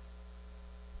happened.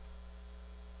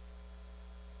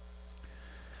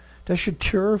 That should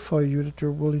terrify you that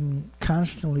they're willing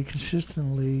constantly,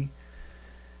 consistently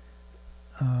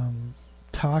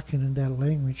talking in that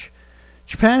language.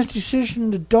 Japan's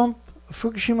decision to dump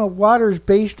Fukushima water is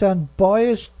based on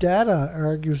biased data,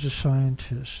 argues a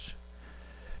scientist.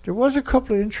 There was a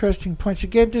couple of interesting points.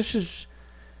 Again, this is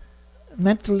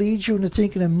meant to lead you into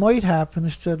thinking it might happen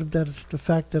instead of that it's the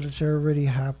fact that it's already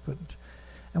happened.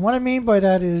 And what I mean by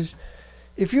that is,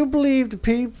 if you believe the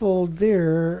people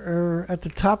there are at the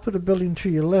top of the building to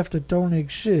your left that don't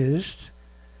exist,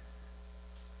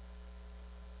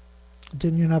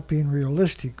 then you're not being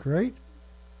realistic, right?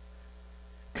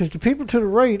 Because the people to the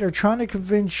right are trying to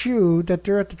convince you that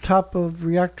they're at the top of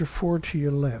reactor 4 to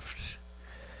your left,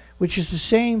 which is the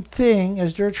same thing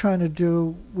as they're trying to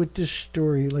do with this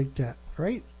story like that,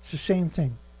 right? It's the same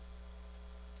thing.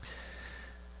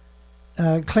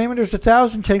 Claiming there's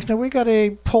 1,000 tanks. Now, we got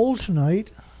a poll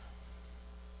tonight.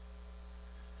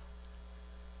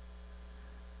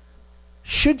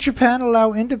 Should Japan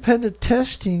allow independent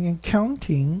testing and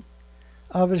counting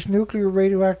of its nuclear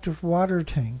radioactive water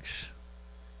tanks?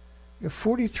 You have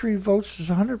 43 votes is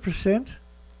 100%.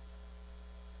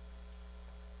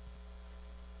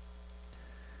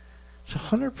 It's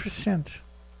 100%.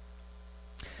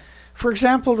 For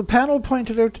example, the panel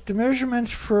pointed out that the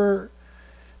measurements for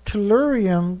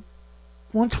tellurium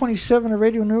 127, a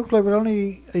radionuclide with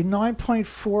only a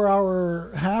 9.4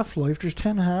 hour half-life, there's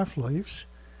 10 half-lives,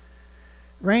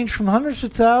 range from hundreds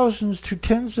of thousands to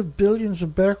tens of billions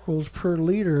of becquerels per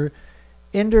liter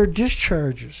in their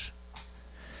discharges.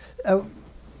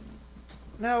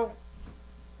 Now,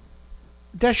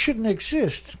 that shouldn't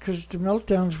exist because the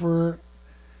meltdowns were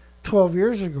 12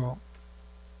 years ago.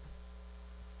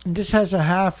 And this has a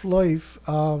half-life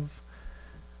of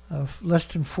less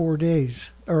than 4 days,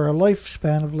 or a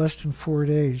lifespan of less than 4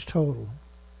 days total.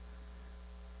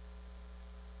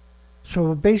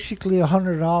 So basically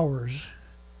 100 hours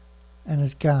and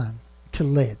it's gone to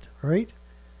lead, right?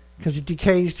 Because it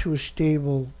decays to a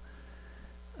stable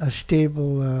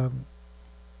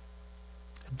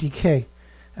decay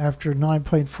after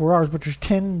 9.4 hours, but there's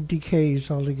 10 decays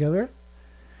altogether.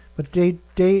 But they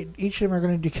each of them are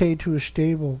going to decay to a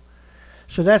stable.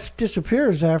 So that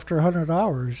disappears after 100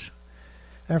 hours,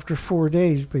 after 4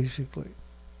 days, basically.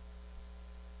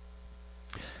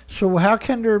 So how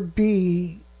can there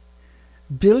be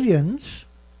billions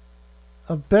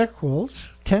of becquerels,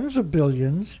 tens of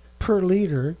billions per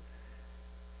liter,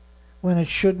 when it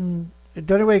shouldn't?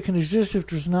 The only way it can exist if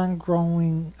there's an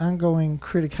ongoing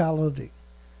criticality.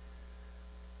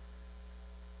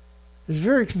 It's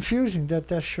very confusing that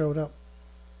that showed up.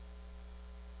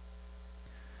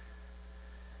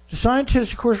 The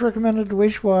scientists, of course, recommended the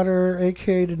wastewater,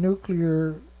 aka the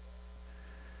nuclear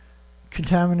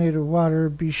contaminated water,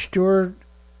 be stored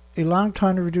a long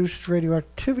time to reduce its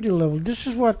radioactivity level. This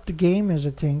is what the game is,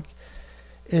 I think,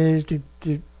 is to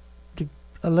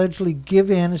allegedly give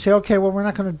in and say, okay, well, we're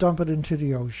not going to dump it into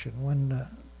the ocean. When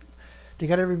they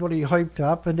got everybody hyped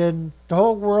up, and then the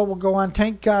whole world will go on.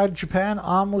 Thank God Japan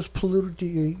almost polluted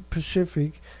the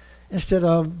Pacific, instead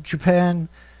of Japan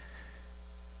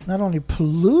not only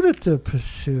polluted the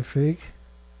Pacific,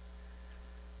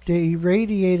 they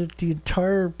irradiated the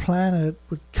entire planet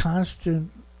with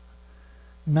constant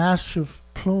massive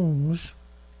plumes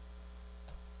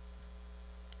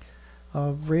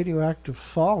of radioactive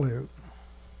fallout.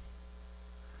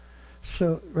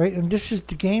 So, right, and this is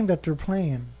the game that they're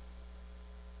playing.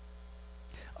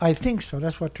 I think so.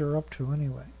 That's what they're up to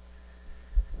anyway.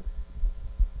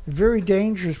 Very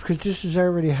dangerous because this has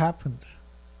already happened.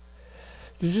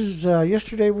 This is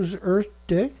yesterday was Earth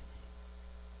Day,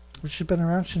 which has been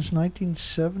around since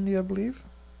 1970, I believe.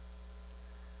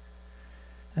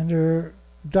 And there are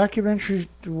documentaries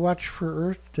to watch for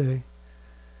Earth Day.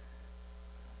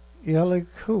 Yeah, like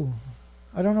who?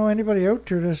 I don't know anybody out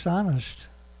there that's honest.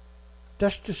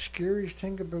 That's the scariest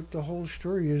thing about the whole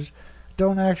story, is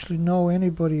don't actually know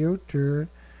anybody out there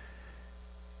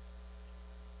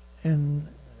in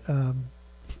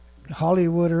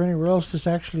Hollywood or anywhere else that's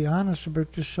actually honest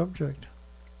about this subject.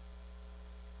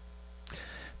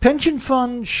 Pension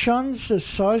fund shuns the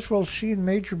Sizewell C in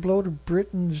major blow to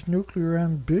Britain's nuclear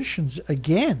ambitions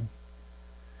again.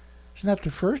 It's not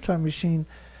the first time we've seen.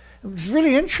 It's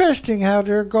really interesting how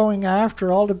they're going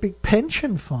after all the big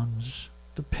pension funds.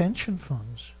 The pension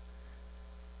funds.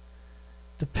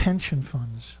 The pension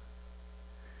funds.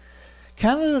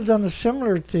 Canada done a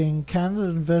similar thing. Canada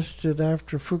invested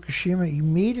after Fukushima,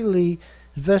 immediately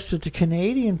invested the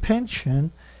Canadian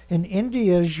pension in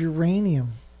India's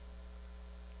uranium.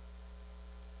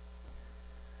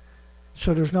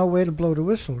 So there's no way to blow the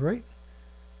whistle, right?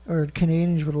 Or the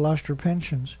Canadians would have lost their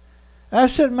pensions.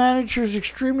 Asset managers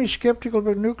extremely skeptical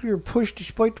about nuclear push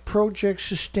despite the project's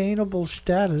sustainable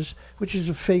status, which is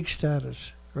a fake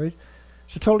status, right?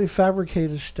 It's a totally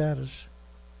fabricated status.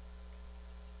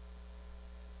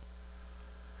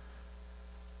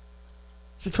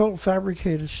 It's a total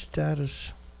fabricated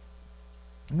status.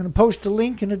 I'm going to post a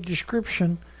link in the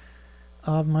description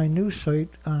of my new site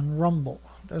on Rumble.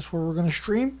 That's where we're going to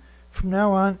stream from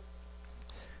now on,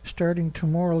 starting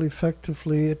tomorrow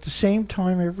effectively. At the same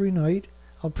time every night,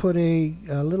 I'll put a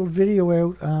little video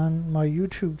out on my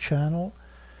YouTube channel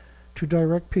to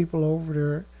direct people over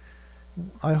there.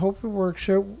 I hope it works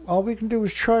out. All we can do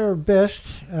is try our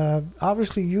best.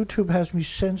 Obviously, YouTube has me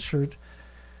censored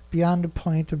beyond the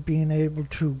point of being able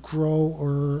to grow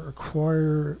or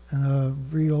acquire a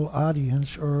real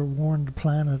audience or warn the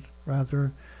planet,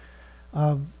 rather,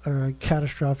 of a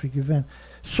catastrophic event.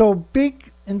 So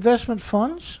big investment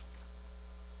funds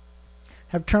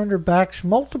have turned their backs.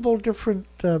 Multiple different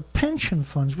pension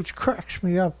funds, which cracks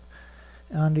me up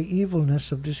on the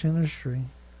evilness of this industry.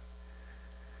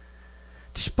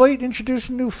 Despite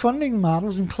introducing new funding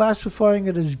models and classifying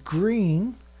it as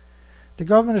green, the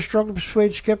government has struggled to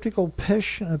persuade skeptical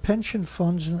pension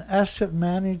funds and asset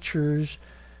managers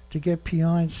to get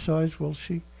behind Sizewell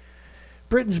C.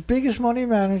 Britain's biggest money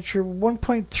manager,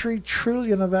 1.3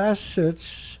 trillion of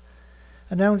assets,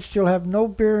 announced it'll have no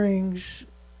bearings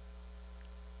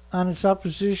on its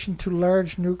opposition to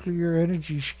large nuclear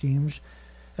energy schemes,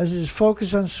 as it is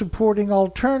focused on supporting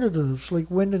alternatives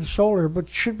like wind and solar, but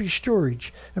should be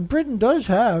storage. And Britain does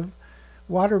have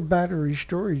water battery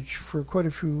storage for quite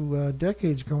a few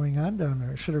decades going on down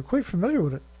there, so they're quite familiar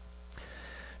with it.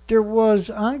 There was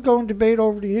ongoing debate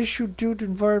over the issue due to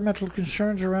environmental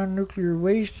concerns around nuclear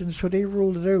waste, and so they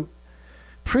ruled it out.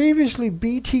 Previously,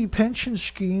 BT pension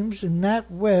schemes and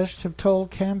NatWest have told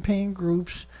campaign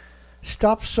groups,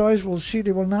 stop Sizewell C,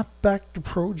 they will not back the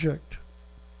project.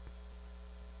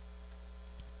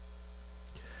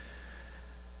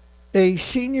 A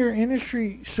senior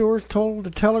industry source told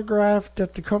The Telegraph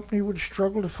that the company would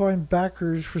struggle to find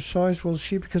backers for Sizewell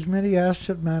C because many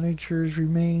asset managers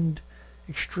remained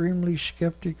extremely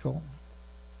skeptical.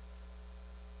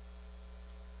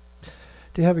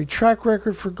 They have a track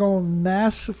record for going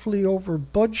massively over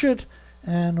budget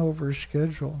and over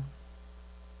schedule.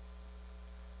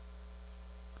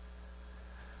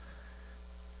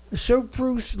 So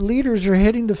Bruce leaders are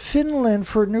heading to Finland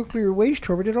for a nuclear waste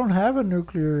tour, but they don't have a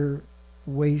nuclear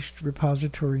waste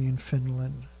repository in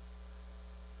Finland.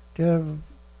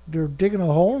 They're digging a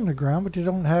hole in the ground, but they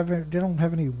don't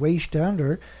have any waste down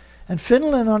there. And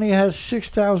Finland only has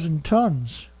 6,000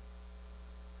 tons,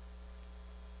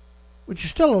 which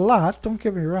is still a lot, don't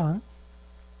get me wrong.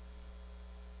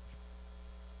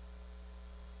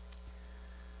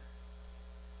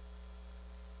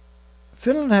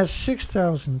 Finland has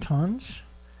 6,000 tons.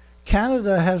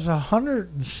 Canada has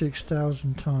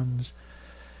 106,000 tons.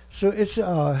 So it's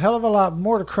a hell of a lot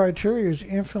more. The criteria is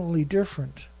infinitely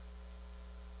different.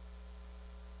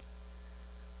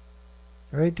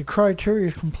 Right? The criteria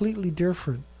is completely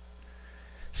different.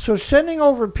 So sending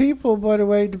over people, by the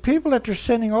way, the people that they're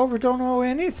sending over don't know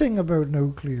anything about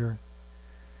nuclear.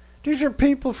 These are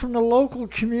people from the local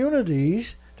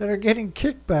communities that are getting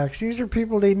kickbacks. These are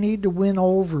people they need to win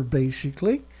over,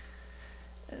 basically.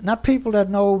 Not people that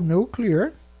know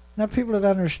nuclear, not people that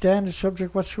understand the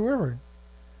subject whatsoever.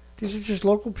 These are just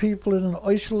local people in an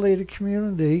isolated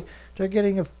community. They're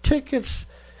getting tickets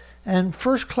and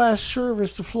first-class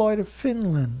service to fly to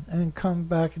Finland and come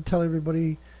back and tell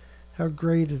everybody how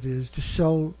great it is to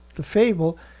sell the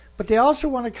fable. But they also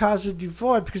want to cause a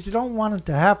divide because they don't want it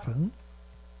to happen.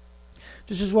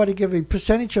 This is why they give a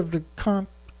percentage of the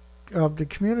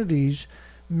communities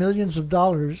millions of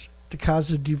dollars to cause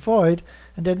a divide,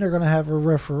 and then they're going to have a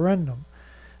referendum.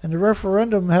 And the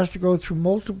referendum has to go through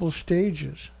multiple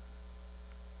stages.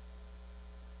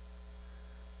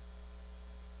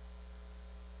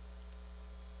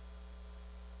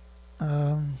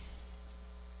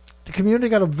 The community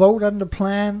got to vote on the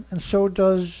plan, and so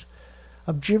does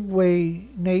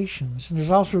Ojibwe nations. And there's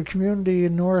also a community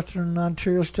in northern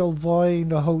Ontario still vying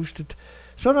to host it.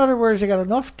 So in other words, they got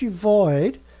enough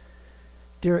divide.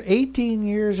 They're 18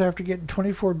 years after getting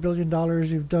 $24 billion.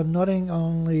 They've done nothing,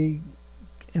 only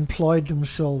employed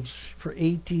themselves for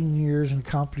 18 years and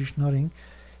accomplished nothing.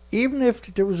 Even if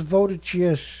there was a vote at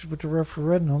yes with the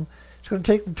referendum, it's going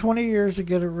to take them 20 years to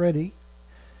get it ready.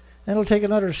 And it'll take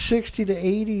another 60 to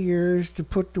 80 years to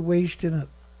put the waste in it.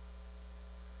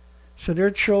 So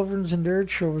their children's and their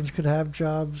children's could have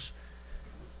jobs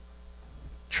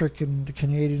tricking the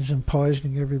Canadians and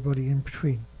poisoning everybody in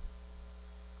between.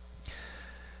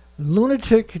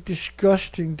 Lunatic,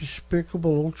 disgusting,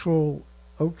 despicable,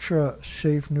 ultra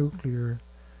safe nuclear.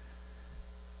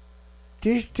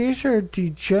 These are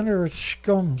degenerate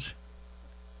scums.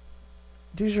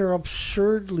 These are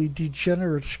absurdly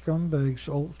degenerate scumbags,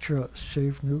 ultra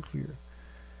safe nuclear.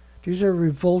 These are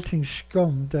revolting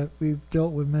scum that we've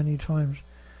dealt with many times.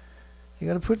 You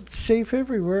got to put safe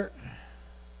everywhere.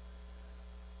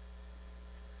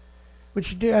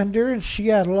 And they're in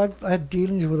Seattle. I've had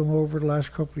dealings with them over the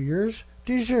last couple of years.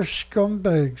 These are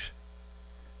scumbags.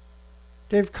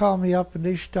 They've called me up and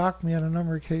they stalked me on a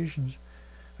number of occasions.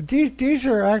 But these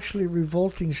are actually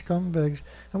revolting scumbags.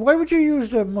 And why would you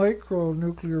use the micro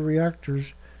nuclear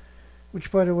reactors,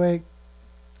 which, by the way,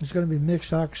 is going to be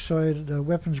mixed oxide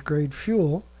weapons grade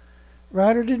fuel,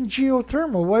 rather than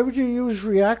geothermal? Why would you use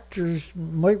reactors,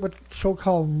 what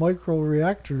so-called micro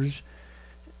reactors?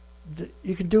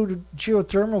 You can do the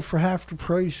geothermal for half the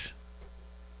price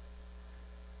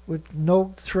with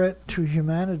no threat to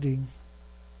humanity.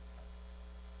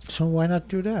 So why not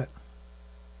do that?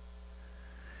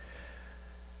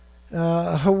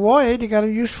 Hawaii, they got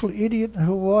a useful idiot in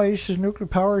Hawaii, says nuclear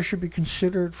power should be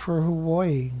considered for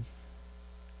Hawaii.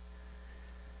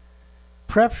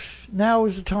 Perhaps now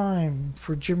is the time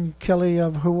for Jim Kelly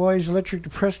of Hawaii's Electric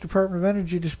Department of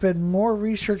Energy to spend more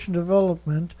research and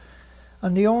development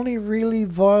on the only really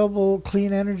viable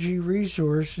clean energy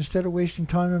resource instead of wasting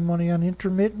time and money on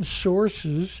intermittent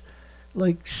sources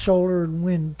like solar and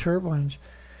wind turbines.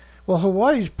 Well,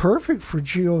 Hawaii's perfect for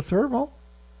geothermal.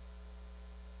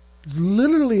 It's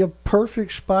literally a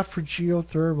perfect spot for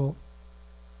geothermal.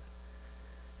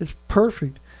 It's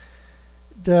perfect.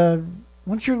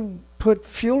 Once you put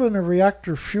fuel in a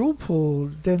reactor fuel pool,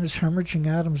 then it's hemorrhaging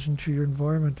atoms into your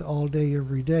environment all day,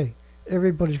 every day.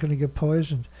 Everybody's going to get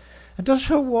poisoned. And does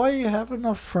Hawaii have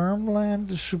enough farmland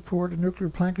to support a nuclear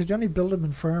plant? Because they only build them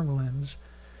in farmlands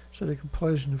so they can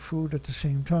poison the food at the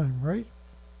same time, right?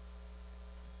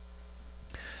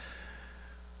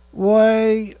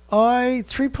 Why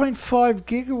 3.5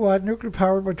 gigawatt nuclear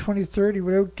power by 2030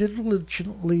 without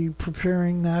diligently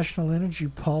preparing national energy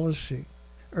policy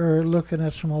or looking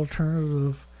at some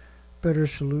alternative, better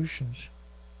solutions?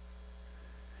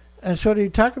 And so they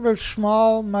talk about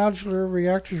small modular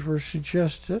reactors were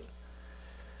suggested.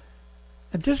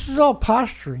 And this is all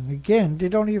posturing. Again, they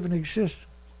don't even exist.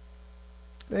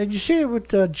 And you see it with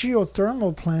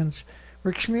geothermal plants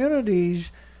where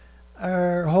communities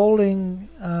are holding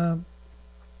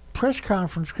press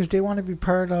conference because they want to be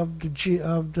part of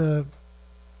the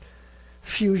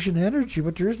fusion energy,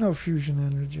 but there is no fusion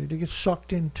energy. They get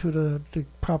sucked into the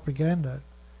propaganda,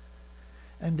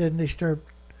 and then they start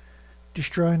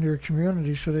destroying their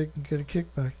community so they can get a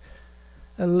kickback.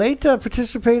 Leta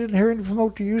participated in hearing to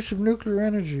promote the use of nuclear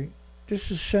energy.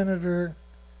 This is Senator,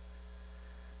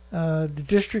 the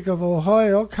District of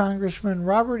Ohio, Congressman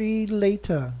Robert E.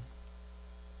 Leta.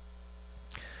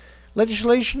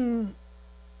 Legislation,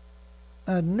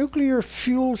 Nuclear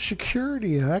Fuel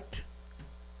Security Act.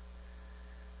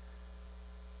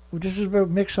 This is about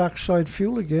mixed oxide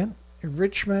fuel again.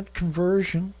 Enrichment,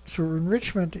 conversion. So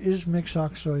enrichment is mixed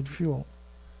oxide fuel.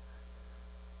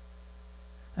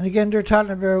 And again, they're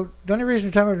talking about, the only reason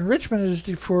they're talking about enrichment is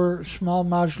for small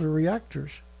modular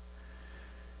reactors.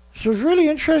 So it's really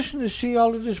interesting to see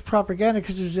all of this propaganda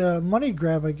because it's a money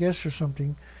grab, I guess, or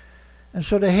something. And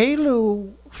so the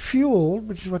HALEU fuel,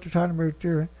 which is what they're talking about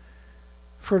there,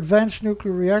 for Advanced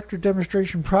Nuclear Reactor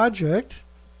Demonstration Project,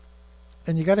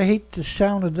 and you got to hate the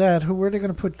sound of that. Where are they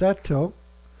going to put that to?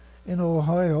 In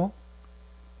Ohio.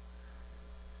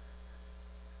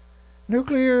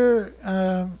 Nuclear,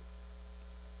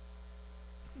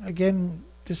 again,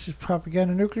 this is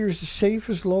propaganda. Nuclear is the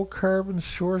safest low-carbon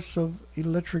source of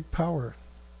electric power.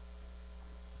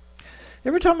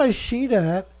 Every time I see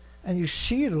that, and you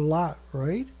see it a lot,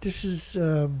 right? This is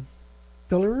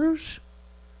Belarus,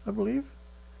 I believe,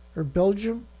 or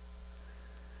Belgium.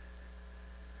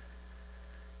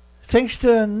 Thanks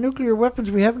to nuclear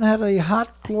weapons, we haven't had a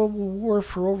hot global war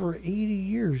for over 80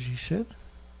 years, he said.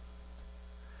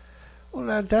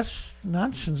 Well, that's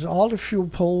nonsense. All the fuel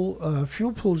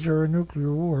pools are a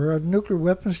nuclear war. Nuclear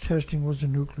weapons testing was a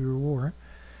nuclear war.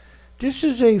 This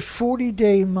is a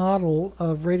 40-day model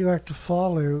of radioactive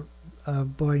fallout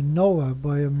by NOAA,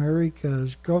 by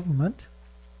America's government.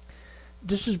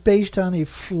 this is based on a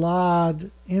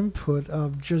flawed input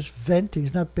of just venting.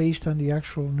 It's not based on the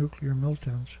actual nuclear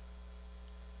meltdowns.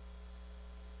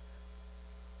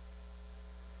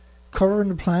 Covering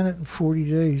the planet in 40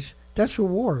 days. That's a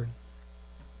war.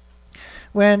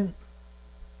 When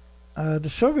the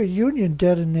Soviet Union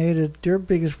detonated their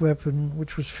biggest weapon,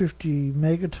 which was 50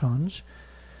 megatons,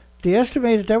 they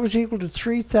estimated that was equal to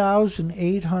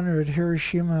 3,800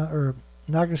 Hiroshima or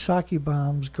Nagasaki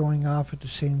bombs going off at the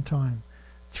same time.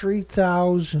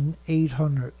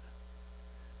 3,800.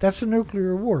 That's a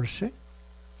nuclear war, see?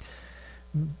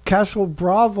 Castle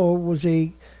Bravo was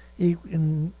in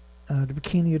the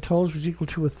Bikini Atolls was equal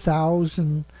to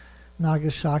 1,000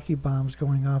 Nagasaki bombs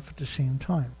going off at the same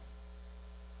time.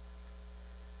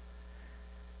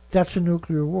 That's a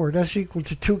nuclear war. That's equal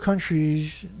to two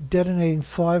countries detonating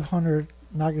 500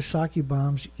 Nagasaki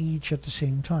bombs each at the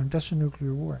same time. That's a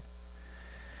nuclear war.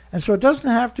 And so it doesn't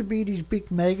have to be these big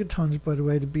megatons, by the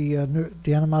way, to be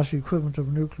the animosity equivalent of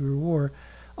a nuclear war.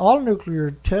 All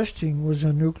nuclear testing was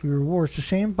a nuclear war. It's the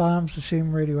same bombs, the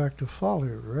same radioactive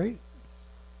fallout, right?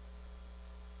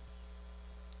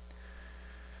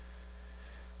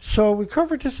 So we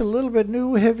covered this a little bit.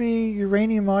 New heavy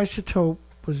uranium isotope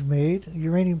was made,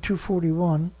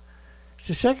 uranium-241. It's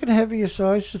the second heaviest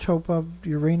isotope of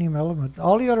the uranium element.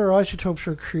 All the other isotopes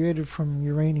are created from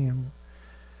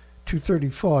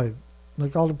uranium-235,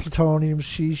 like all the plutonium,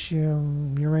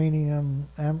 cesium, uranium,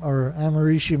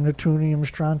 americium, neptunium,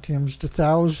 strontiums, the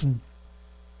 1,000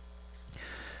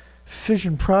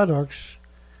 fission products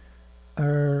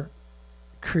are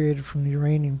created from the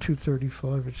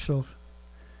uranium-235 itself.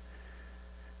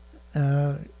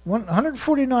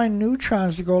 149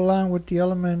 neutrons to go along with the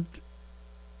element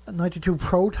 92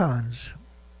 protons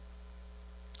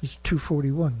is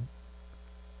 241,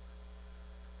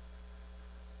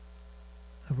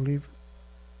 I believe.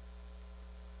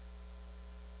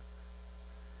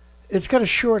 It's got a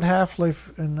short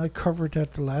half-life, and I covered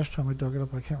that the last time I dug it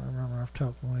up. I can't remember off the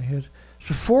top of my head.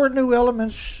 So 4 new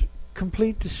elements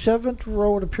complete the 7th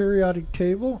row of the periodic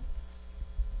table.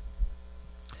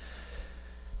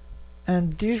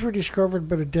 And these were discovered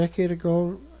about a decade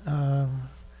ago.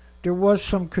 There was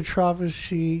some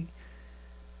controversy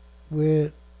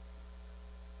with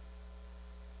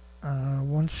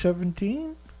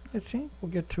 117, I think.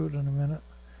 We'll get to it in a minute.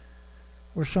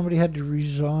 Where somebody had to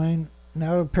resign.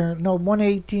 Now apparently, no,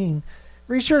 118.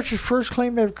 Researchers first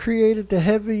claimed to have created the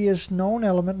heaviest known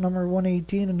element, number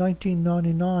 118, in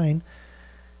 1999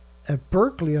 at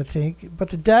Berkeley, I think.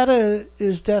 But the data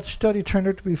is that study turned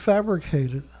out to be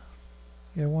fabricated.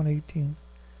 Yeah, 118.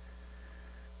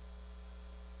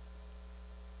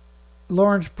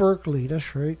 Lawrence Berkeley,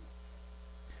 that's right.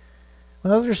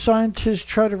 When other scientists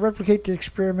tried to replicate the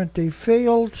experiment, they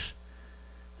failed.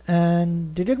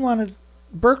 And they didn't want to...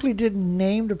 Berkeley didn't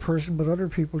name the person, but other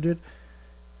people did.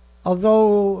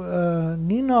 Although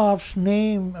Ninov's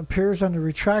name appears on the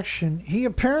retraction, he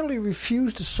apparently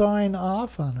refused to sign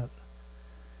off on it.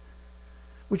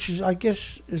 Which is, I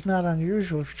guess, is not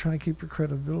unusual if you're trying to keep your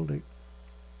credibility.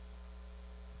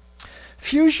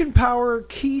 Fusion power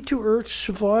key to Earth's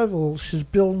survival, says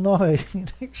Bill Nye in an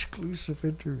exclusive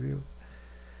interview.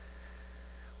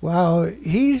 Wow,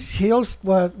 he's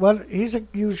a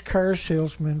used car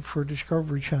salesman for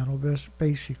Discovery Channel,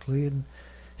 basically, and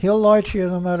he'll lie to you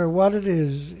no matter what it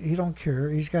is. He don't care.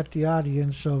 He's got the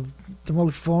audience of the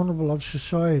most vulnerable of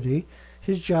society.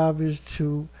 His job is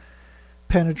to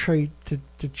penetrate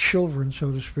the children,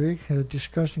 so to speak,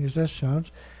 disgusting as that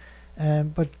sounds,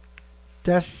 but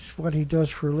that's what he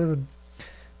does for a living.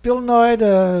 Bill Nye,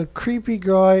 the creepy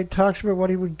guy, talks about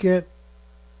what he would get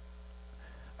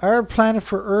Our Planet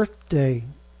for Earth Day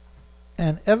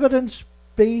and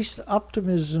evidence-based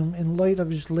optimism in light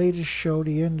of his latest show,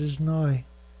 The End Is Nigh.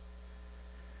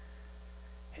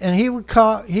 And he would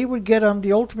get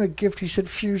the ultimate gift, he said,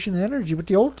 fusion energy. But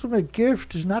the ultimate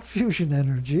gift is not fusion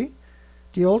energy.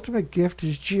 The ultimate gift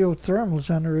is geothermals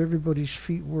under everybody's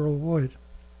feet worldwide.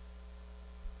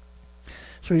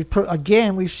 So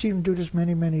again, we've seen him do this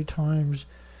many, many times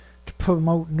to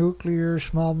promote nuclear,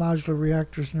 small modular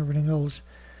reactors and everything else.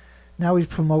 Now he's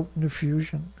promoting the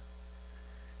fusion.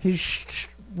 He's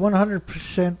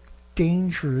 100%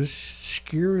 dangerous,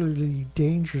 scarily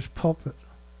dangerous puppet.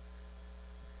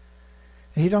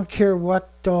 And he don't care what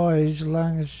dies as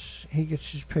long as he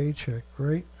gets his paycheck,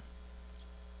 right?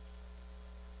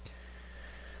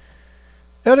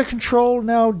 Out of control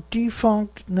now,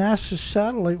 defunct NASA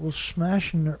satellite will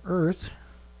smash into Earth.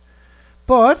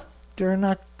 But they're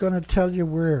not going to tell you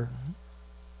where,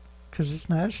 because it's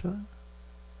NASA.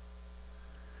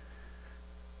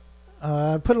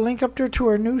 Put a link up there to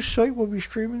our new site we'll be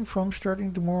streaming from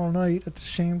starting tomorrow night at the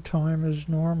same time as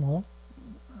normal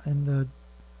in the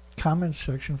comments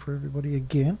section for everybody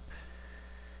again.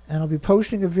 And I'll be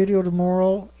posting a video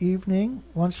tomorrow evening.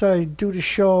 Once I do the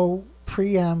show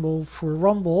preamble for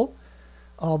Rumble,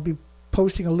 I'll be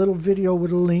posting a little video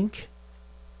with a link.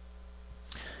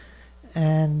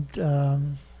 And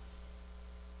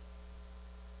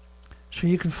so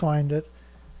you can find it.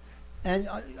 And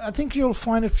I think you'll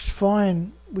find it's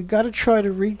fine. We got to try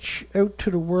to reach out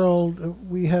to the world.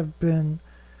 We have been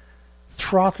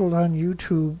throttled on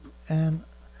YouTube, and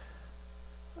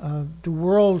the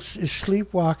world is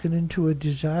sleepwalking into a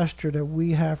disaster that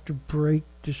we have to break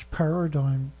this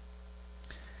paradigm.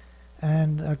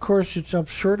 And of course, it's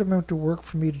absurd amount of work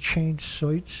for me to change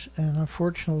sites, and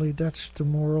unfortunately, that's the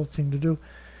moral thing to do.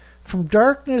 From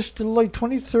Darkness to Light,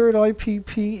 23rd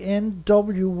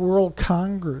IPPNW World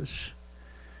Congress.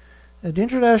 The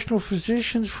International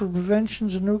Physicians for Prevention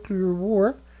of Nuclear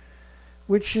War,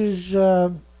 which is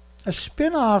a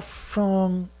spin-off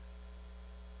from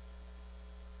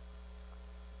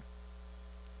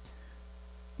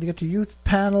you get the youth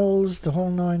panels, the whole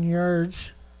 9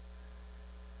 yards.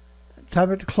 Talk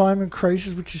about the climate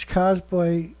crisis, which is caused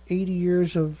by 80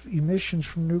 years of emissions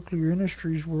from nuclear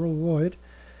industries worldwide.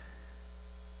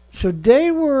 So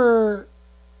they were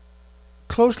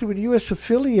closely with the U.S.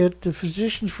 affiliate, the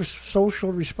Physicians for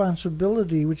Social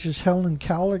Responsibility, which is Helen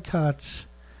Callicott's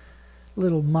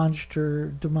little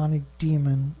monster, demonic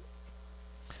demon.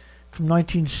 From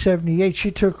 1978,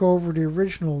 she took over the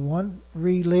original one,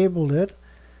 relabeled it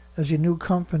as a new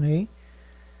company.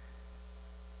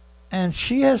 And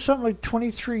she has something like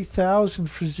 23,000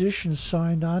 physicians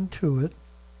signed on to it.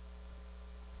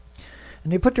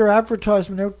 And they put their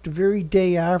advertisement out the very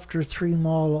day after Three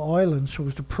Mile Island, so it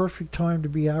was the perfect time to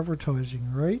be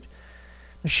advertising, right?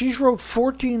 Now, she's wrote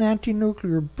 14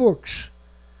 anti-nuclear books.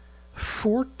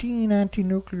 14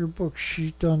 anti-nuclear books.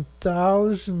 She's done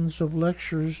thousands of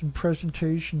lectures and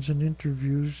presentations and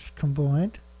interviews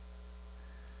combined.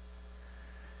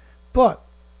 But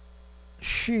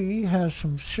she has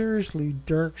some seriously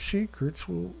dark secrets.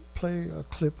 We'll play a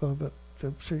clip of it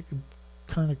so you can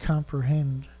kind of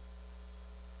comprehend,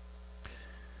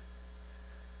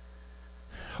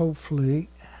 hopefully,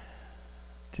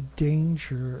 the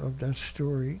danger of that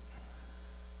story.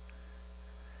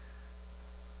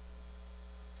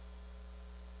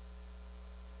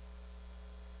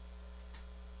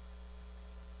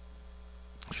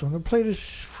 So I'm going to play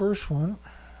this first one.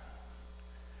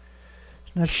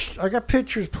 Now, I got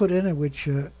pictures put in it, which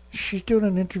she's doing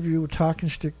an interview with Talking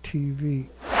Stick TV,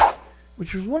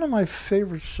 which was one of my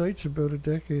favorite sites about a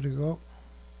decade ago.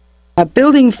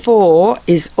 Building 4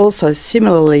 is also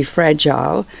similarly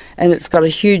fragile, and it's got a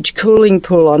huge cooling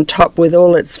pool on top with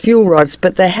all its fuel rods,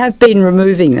 but they have been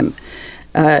removing them.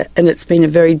 And it's been a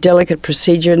very delicate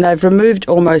procedure, and they've removed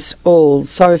almost all.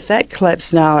 So if that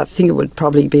collapsed now, I think it would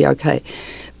probably be okay.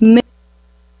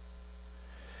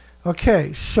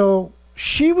 Okay, so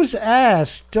she was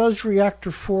asked, does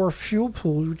reactor 4 fuel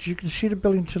pool, which you can see the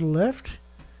building to the left.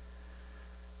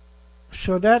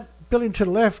 So that building to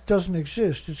the left doesn't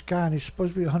exist. It's gone. It's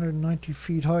supposed to be 190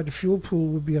 feet high. The fuel pool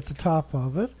would be at the top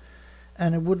of it,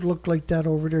 and it would look like that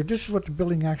over there. This is what the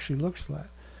building actually looks like.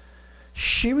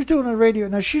 She was doing a radio.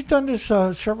 Now, she's done this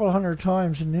several hundred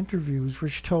times in interviews where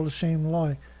she told the same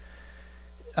lie.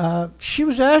 She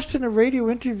was asked in a radio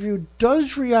interview,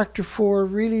 does reactor 4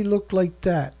 really look like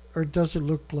that, or does it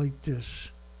look like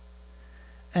this?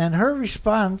 And her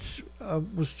response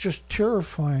was just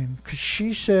terrifying, because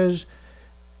she says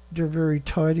they're very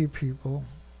tidy people.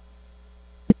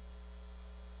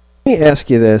 Let me ask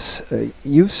you this.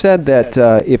 You've said that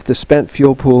if the spent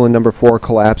fuel pool in number 4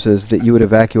 collapses, that you would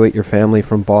evacuate your family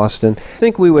from Boston. Do you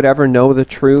think we would ever know the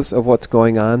truth of what's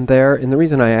going on there? And the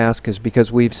reason I ask is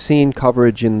because we've seen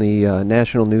coverage in the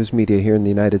national news media here in the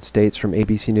United States from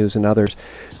ABC News and others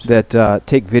that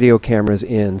take video cameras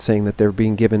in, saying that they're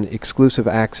being given exclusive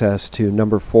access to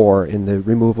number 4 in the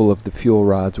removal of the fuel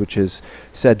rods, which is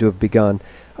said to have begun.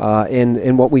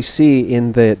 And what we see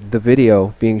in the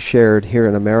video being shared here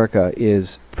in America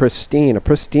is pristine, a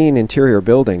pristine interior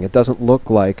building. It doesn't look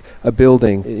like a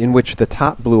building in which the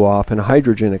top blew off in a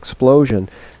hydrogen explosion.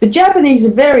 The Japanese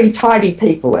are very tidy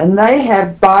people, and they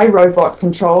have, by robot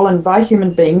control and by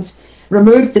human beings,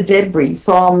 removed the debris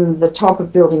from the top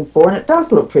of Building 4, and it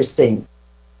does look pristine.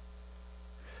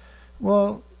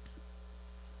 Well,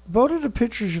 both of the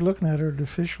pictures you're looking at are the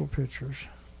official pictures.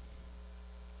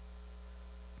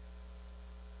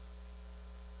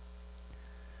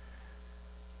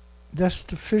 That's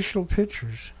the official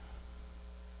pictures.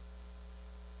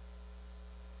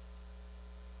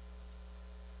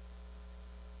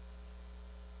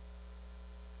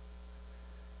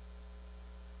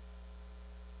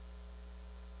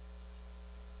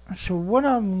 So one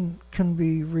of them can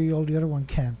be real, the other one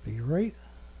can't be, right?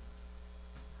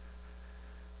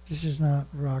 This is not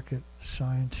rocket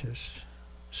scientist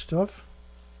stuff.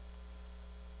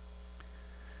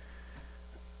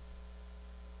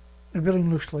 The building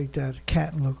looks like that. It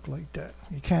can't look like that.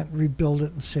 You can't rebuild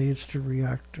it and say it's the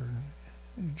reactor.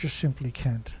 You just simply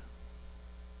can't.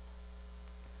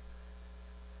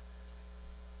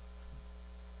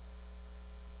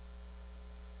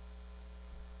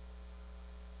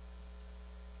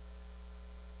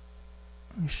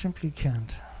 You simply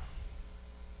can't.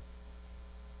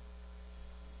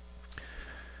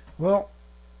 Well,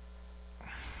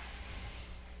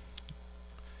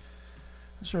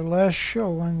 it's our last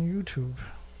show on YouTube.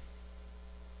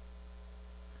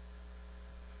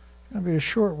 It's gonna be a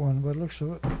short one, but it looks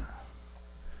of it.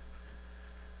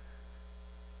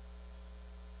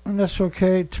 And that's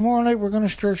okay. Tomorrow night we're gonna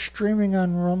start streaming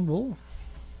on Rumble.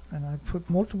 And I put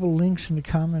multiple links in the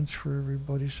comments for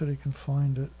everybody so they can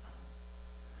find it.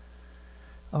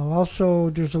 I'll also,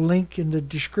 there's a link in the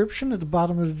description, at the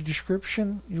bottom of the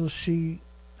description, you'll see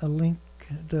a link,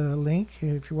 the link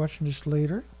if you're watching this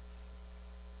later.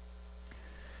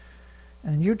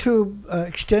 And YouTube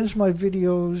extends my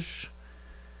videos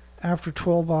after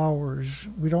 12 hours.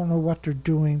 We don't know what they're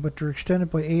doing, but they're extended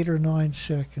by 8 or 9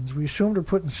 seconds. We assume they're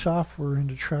putting software in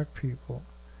to track people.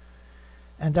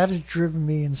 And that has driven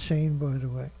me insane, by the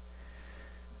way.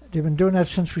 They've been doing that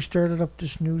since we started up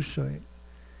this news site.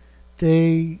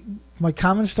 My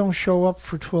comments don't show up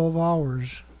for 12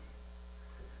 hours.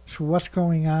 So what's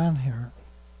going on here?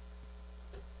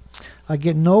 I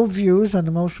get no views on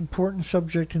the most important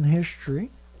subject in history.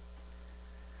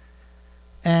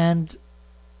 And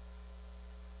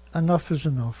enough is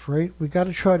enough, right? We got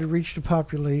to try to reach the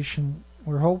population.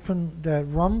 We're hoping that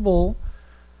Rumble,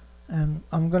 and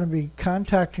I'm going to be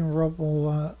contacting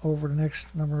Rumble over the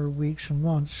next number of weeks and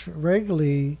months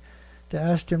regularly to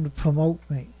ask them to promote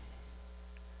me.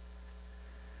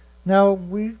 Now,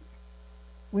 we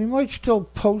might still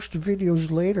post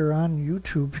videos later on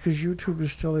YouTube because YouTube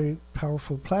is still a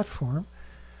powerful platform,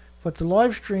 but the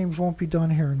live streams won't be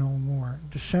done here no more.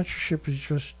 The censorship is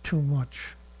just too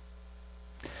much.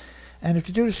 And if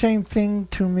you do the same thing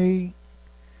to me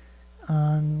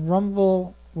on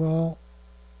Rumble, well,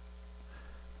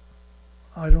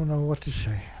 I don't know what to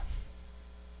say.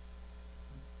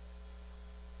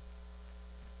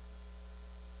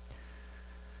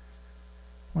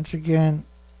 Once again,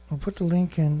 I'll put the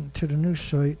link in to the new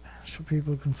site so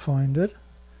people can find it.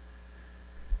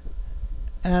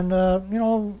 And, you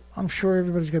know, I'm sure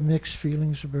everybody's got mixed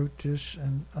feelings about this,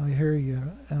 and I hear you.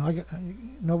 And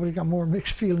nobody got more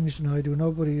mixed feelings than I do.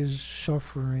 Nobody is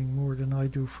suffering more than I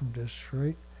do from this,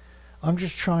 right? I'm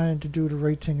just trying to do the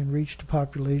right thing and reach the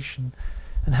population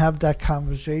and have that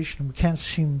conversation. We can't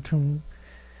seem to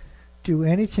do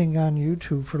anything on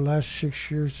YouTube for the last 6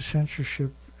 years. The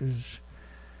censorship is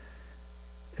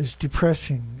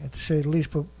depressing, to say the least,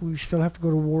 but we still have to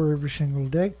go to war every single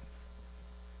day.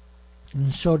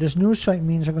 And so this news site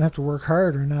means I'm going to have to work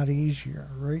harder, not easier,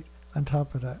 right? On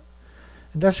top of that.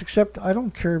 And that's except I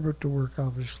don't care about the work,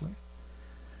 obviously.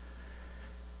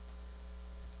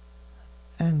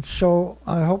 And so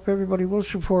I hope everybody will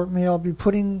support me. I'll be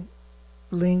putting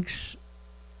links,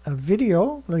 a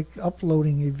video, like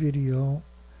uploading a video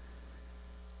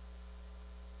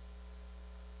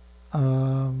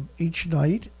each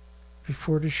night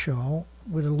before the show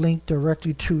with a link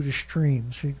directly to the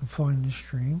stream so you can find the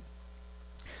stream.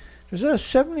 There's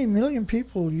 70 million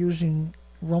people using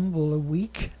Rumble a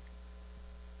week.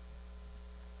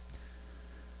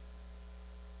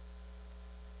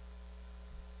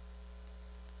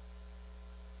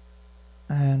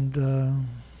 And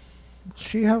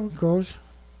see how it goes.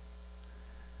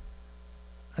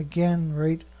 Again,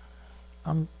 right,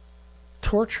 I'm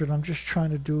tortured. I'm just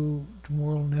trying to do the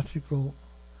moral and ethical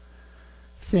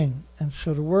thing. And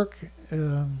so the work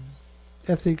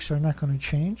ethics are not going to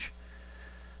change.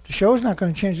 The show is not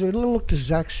going to change. It'll look the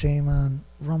exact same on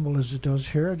Rumble as it does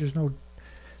here.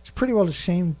 It's pretty well the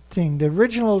same thing. The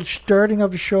original starting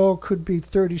of the show could be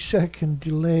 30-second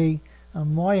delay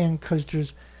on my end because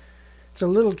it's a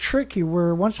little tricky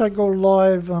where once I go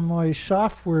live on my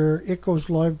software, it goes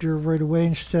live there right away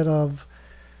instead of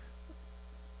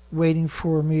waiting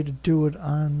for me to do it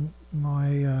on my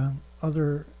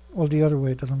the other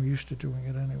way that I'm used to doing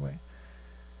it anyway.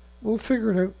 We'll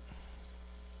figure it out.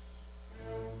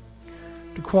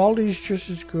 The quality is just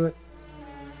as good.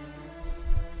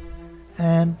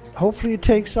 And hopefully it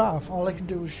takes off. All I can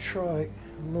do is try.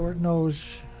 Lord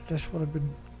knows that's what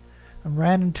I'm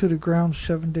ran into the ground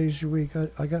 7 days a week.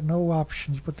 I got no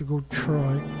options but to go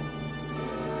try.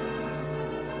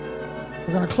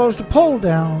 We're going to close the poll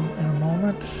down in a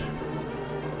moment.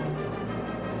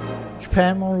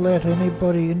 Japan won't let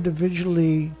anybody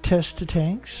individually test the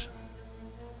tanks.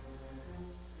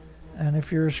 And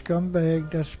if you're a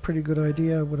scumbag, that's a pretty good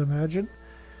idea, I would imagine.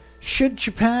 Should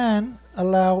Japan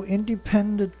allow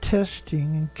independent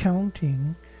testing and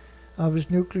counting of its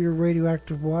nuclear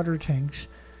radioactive water tanks?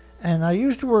 And I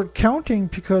use the word counting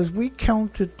because we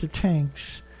counted the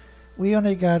tanks. We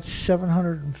only got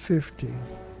 750.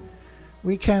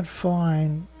 We can't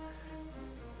find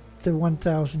the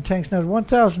 1,000 tanks. Now, the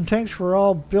 1,000 tanks were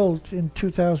all built in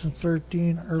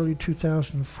 2013, early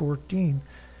 2014.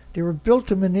 They were built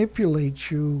to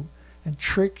manipulate you and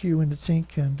trick you into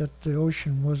thinking that the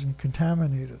ocean wasn't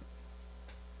contaminated.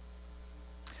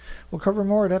 We'll cover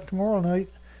more of that tomorrow night.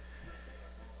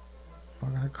 We're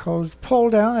going to close the poll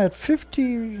down at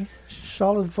 50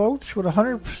 solid votes with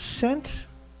 100%.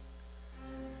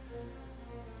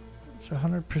 It's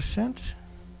 100%.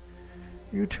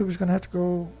 YouTube is going to have to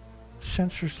go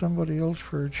censor somebody else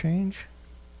for a change.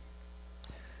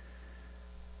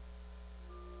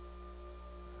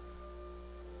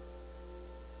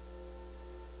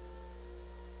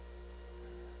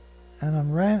 And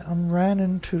I'm ran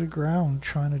into the ground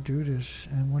trying to do this,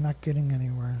 and we're not getting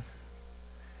anywhere.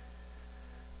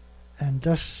 And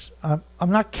thus,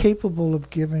 I'm not capable of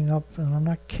giving up, and I'm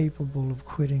not capable of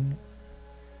quitting.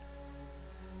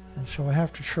 And so I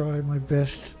have to try my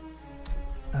best.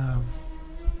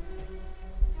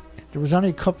 There was only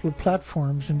a couple of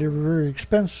platforms, and they were very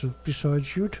expensive besides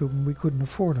YouTube, and we couldn't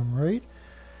afford them, right?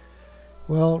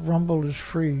 Well, Rumble is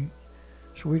free,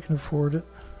 so we can afford it.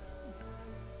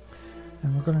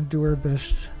 And we're going to do our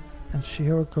best and see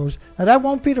how it goes. Now, that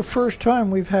won't be the first time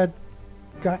we've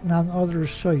gotten on other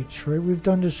sites, right? We've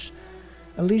done this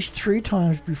at least 3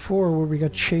 times before where we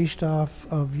got chased off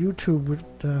of YouTube with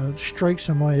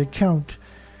strikes on my account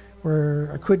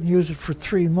where I couldn't use it for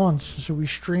 3 months. So we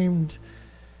streamed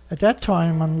at that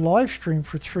time on live stream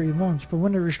for 3 months. But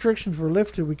when the restrictions were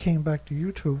lifted, we came back to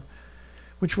YouTube,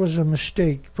 which was a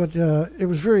mistake. But it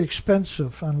was very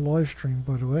expensive on live stream,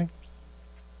 by the way.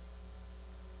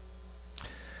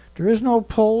 There is no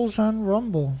polls on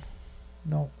Rumble.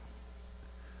 No.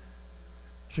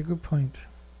 It's a good point.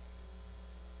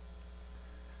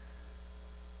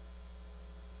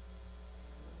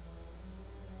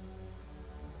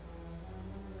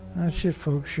 That's it,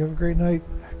 folks. You have a great night.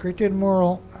 Great day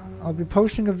tomorrow. I'll be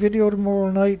posting a video tomorrow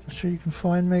night so you can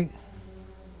find me.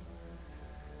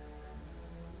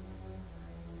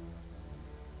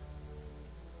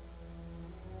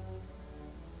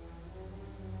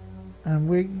 And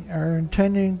we are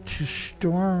intending to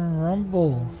storm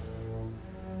Rumble.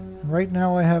 And right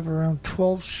now I have around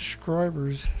 12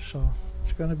 subscribers, so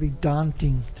it's going to be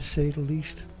daunting to say the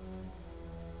least.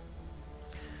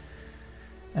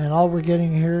 And all we're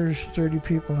getting here is 30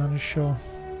 people on the show.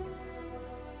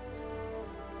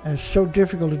 And it's so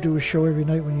difficult to do a show every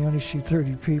night when you only see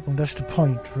 30 people. And that's the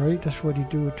point, right? That's why you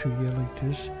do it to you like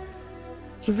this.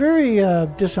 It's a very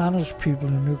dishonest people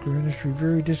in the nuclear industry,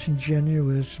 very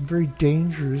disingenuous, and very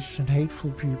dangerous and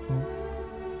hateful people.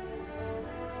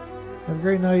 Have a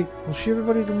great night. We'll see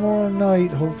everybody tomorrow night,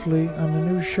 hopefully, on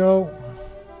the new show.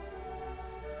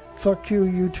 Fuck you,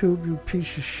 YouTube, you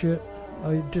piece of shit.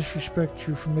 I disrespect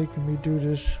you for making me do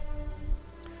this.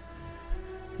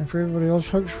 And for everybody else,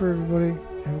 hugs for everybody.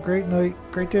 Have a great night,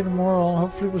 great day tomorrow.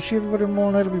 Hopefully we'll see everybody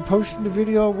tomorrow night. I'll be posting the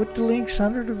video with the links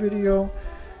under the video.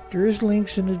 There is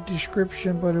links in the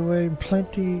description, by the way, and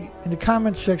plenty in the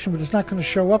comments section, but it's not going to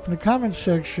show up in the comments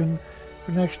section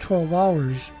for the next 12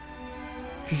 hours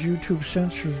because YouTube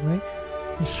censors me.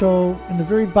 And so in the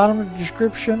very bottom of the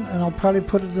description, and I'll probably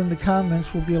put it in the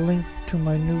comments, will be a link to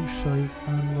my new site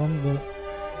on Rumble.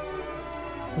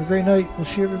 Have a great night. We'll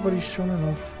see everybody soon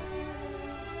enough.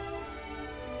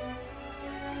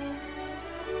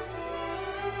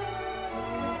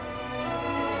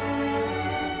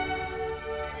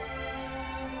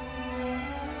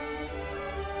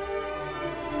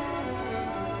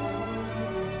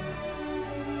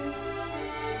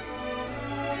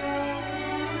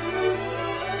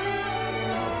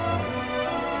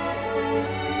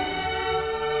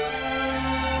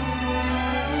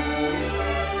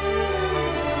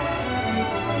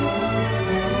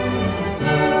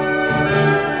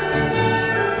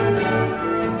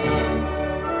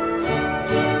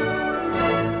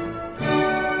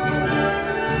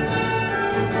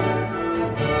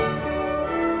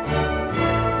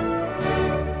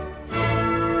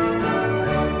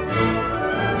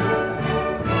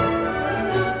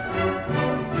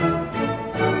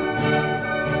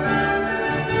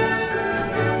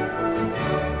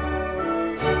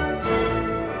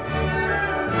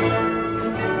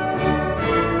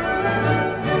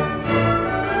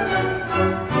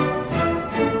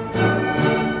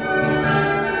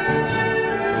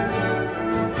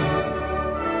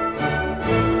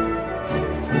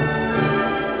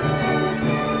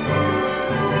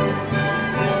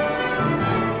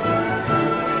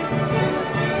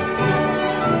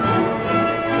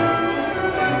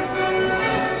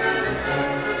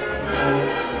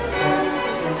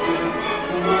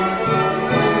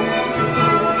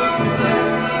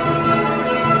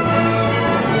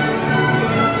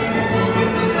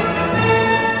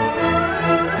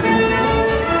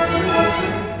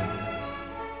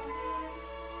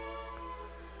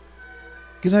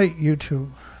 Good night, you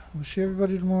two. We'll see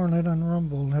everybody tomorrow night on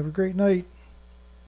Rumble. Have a great night.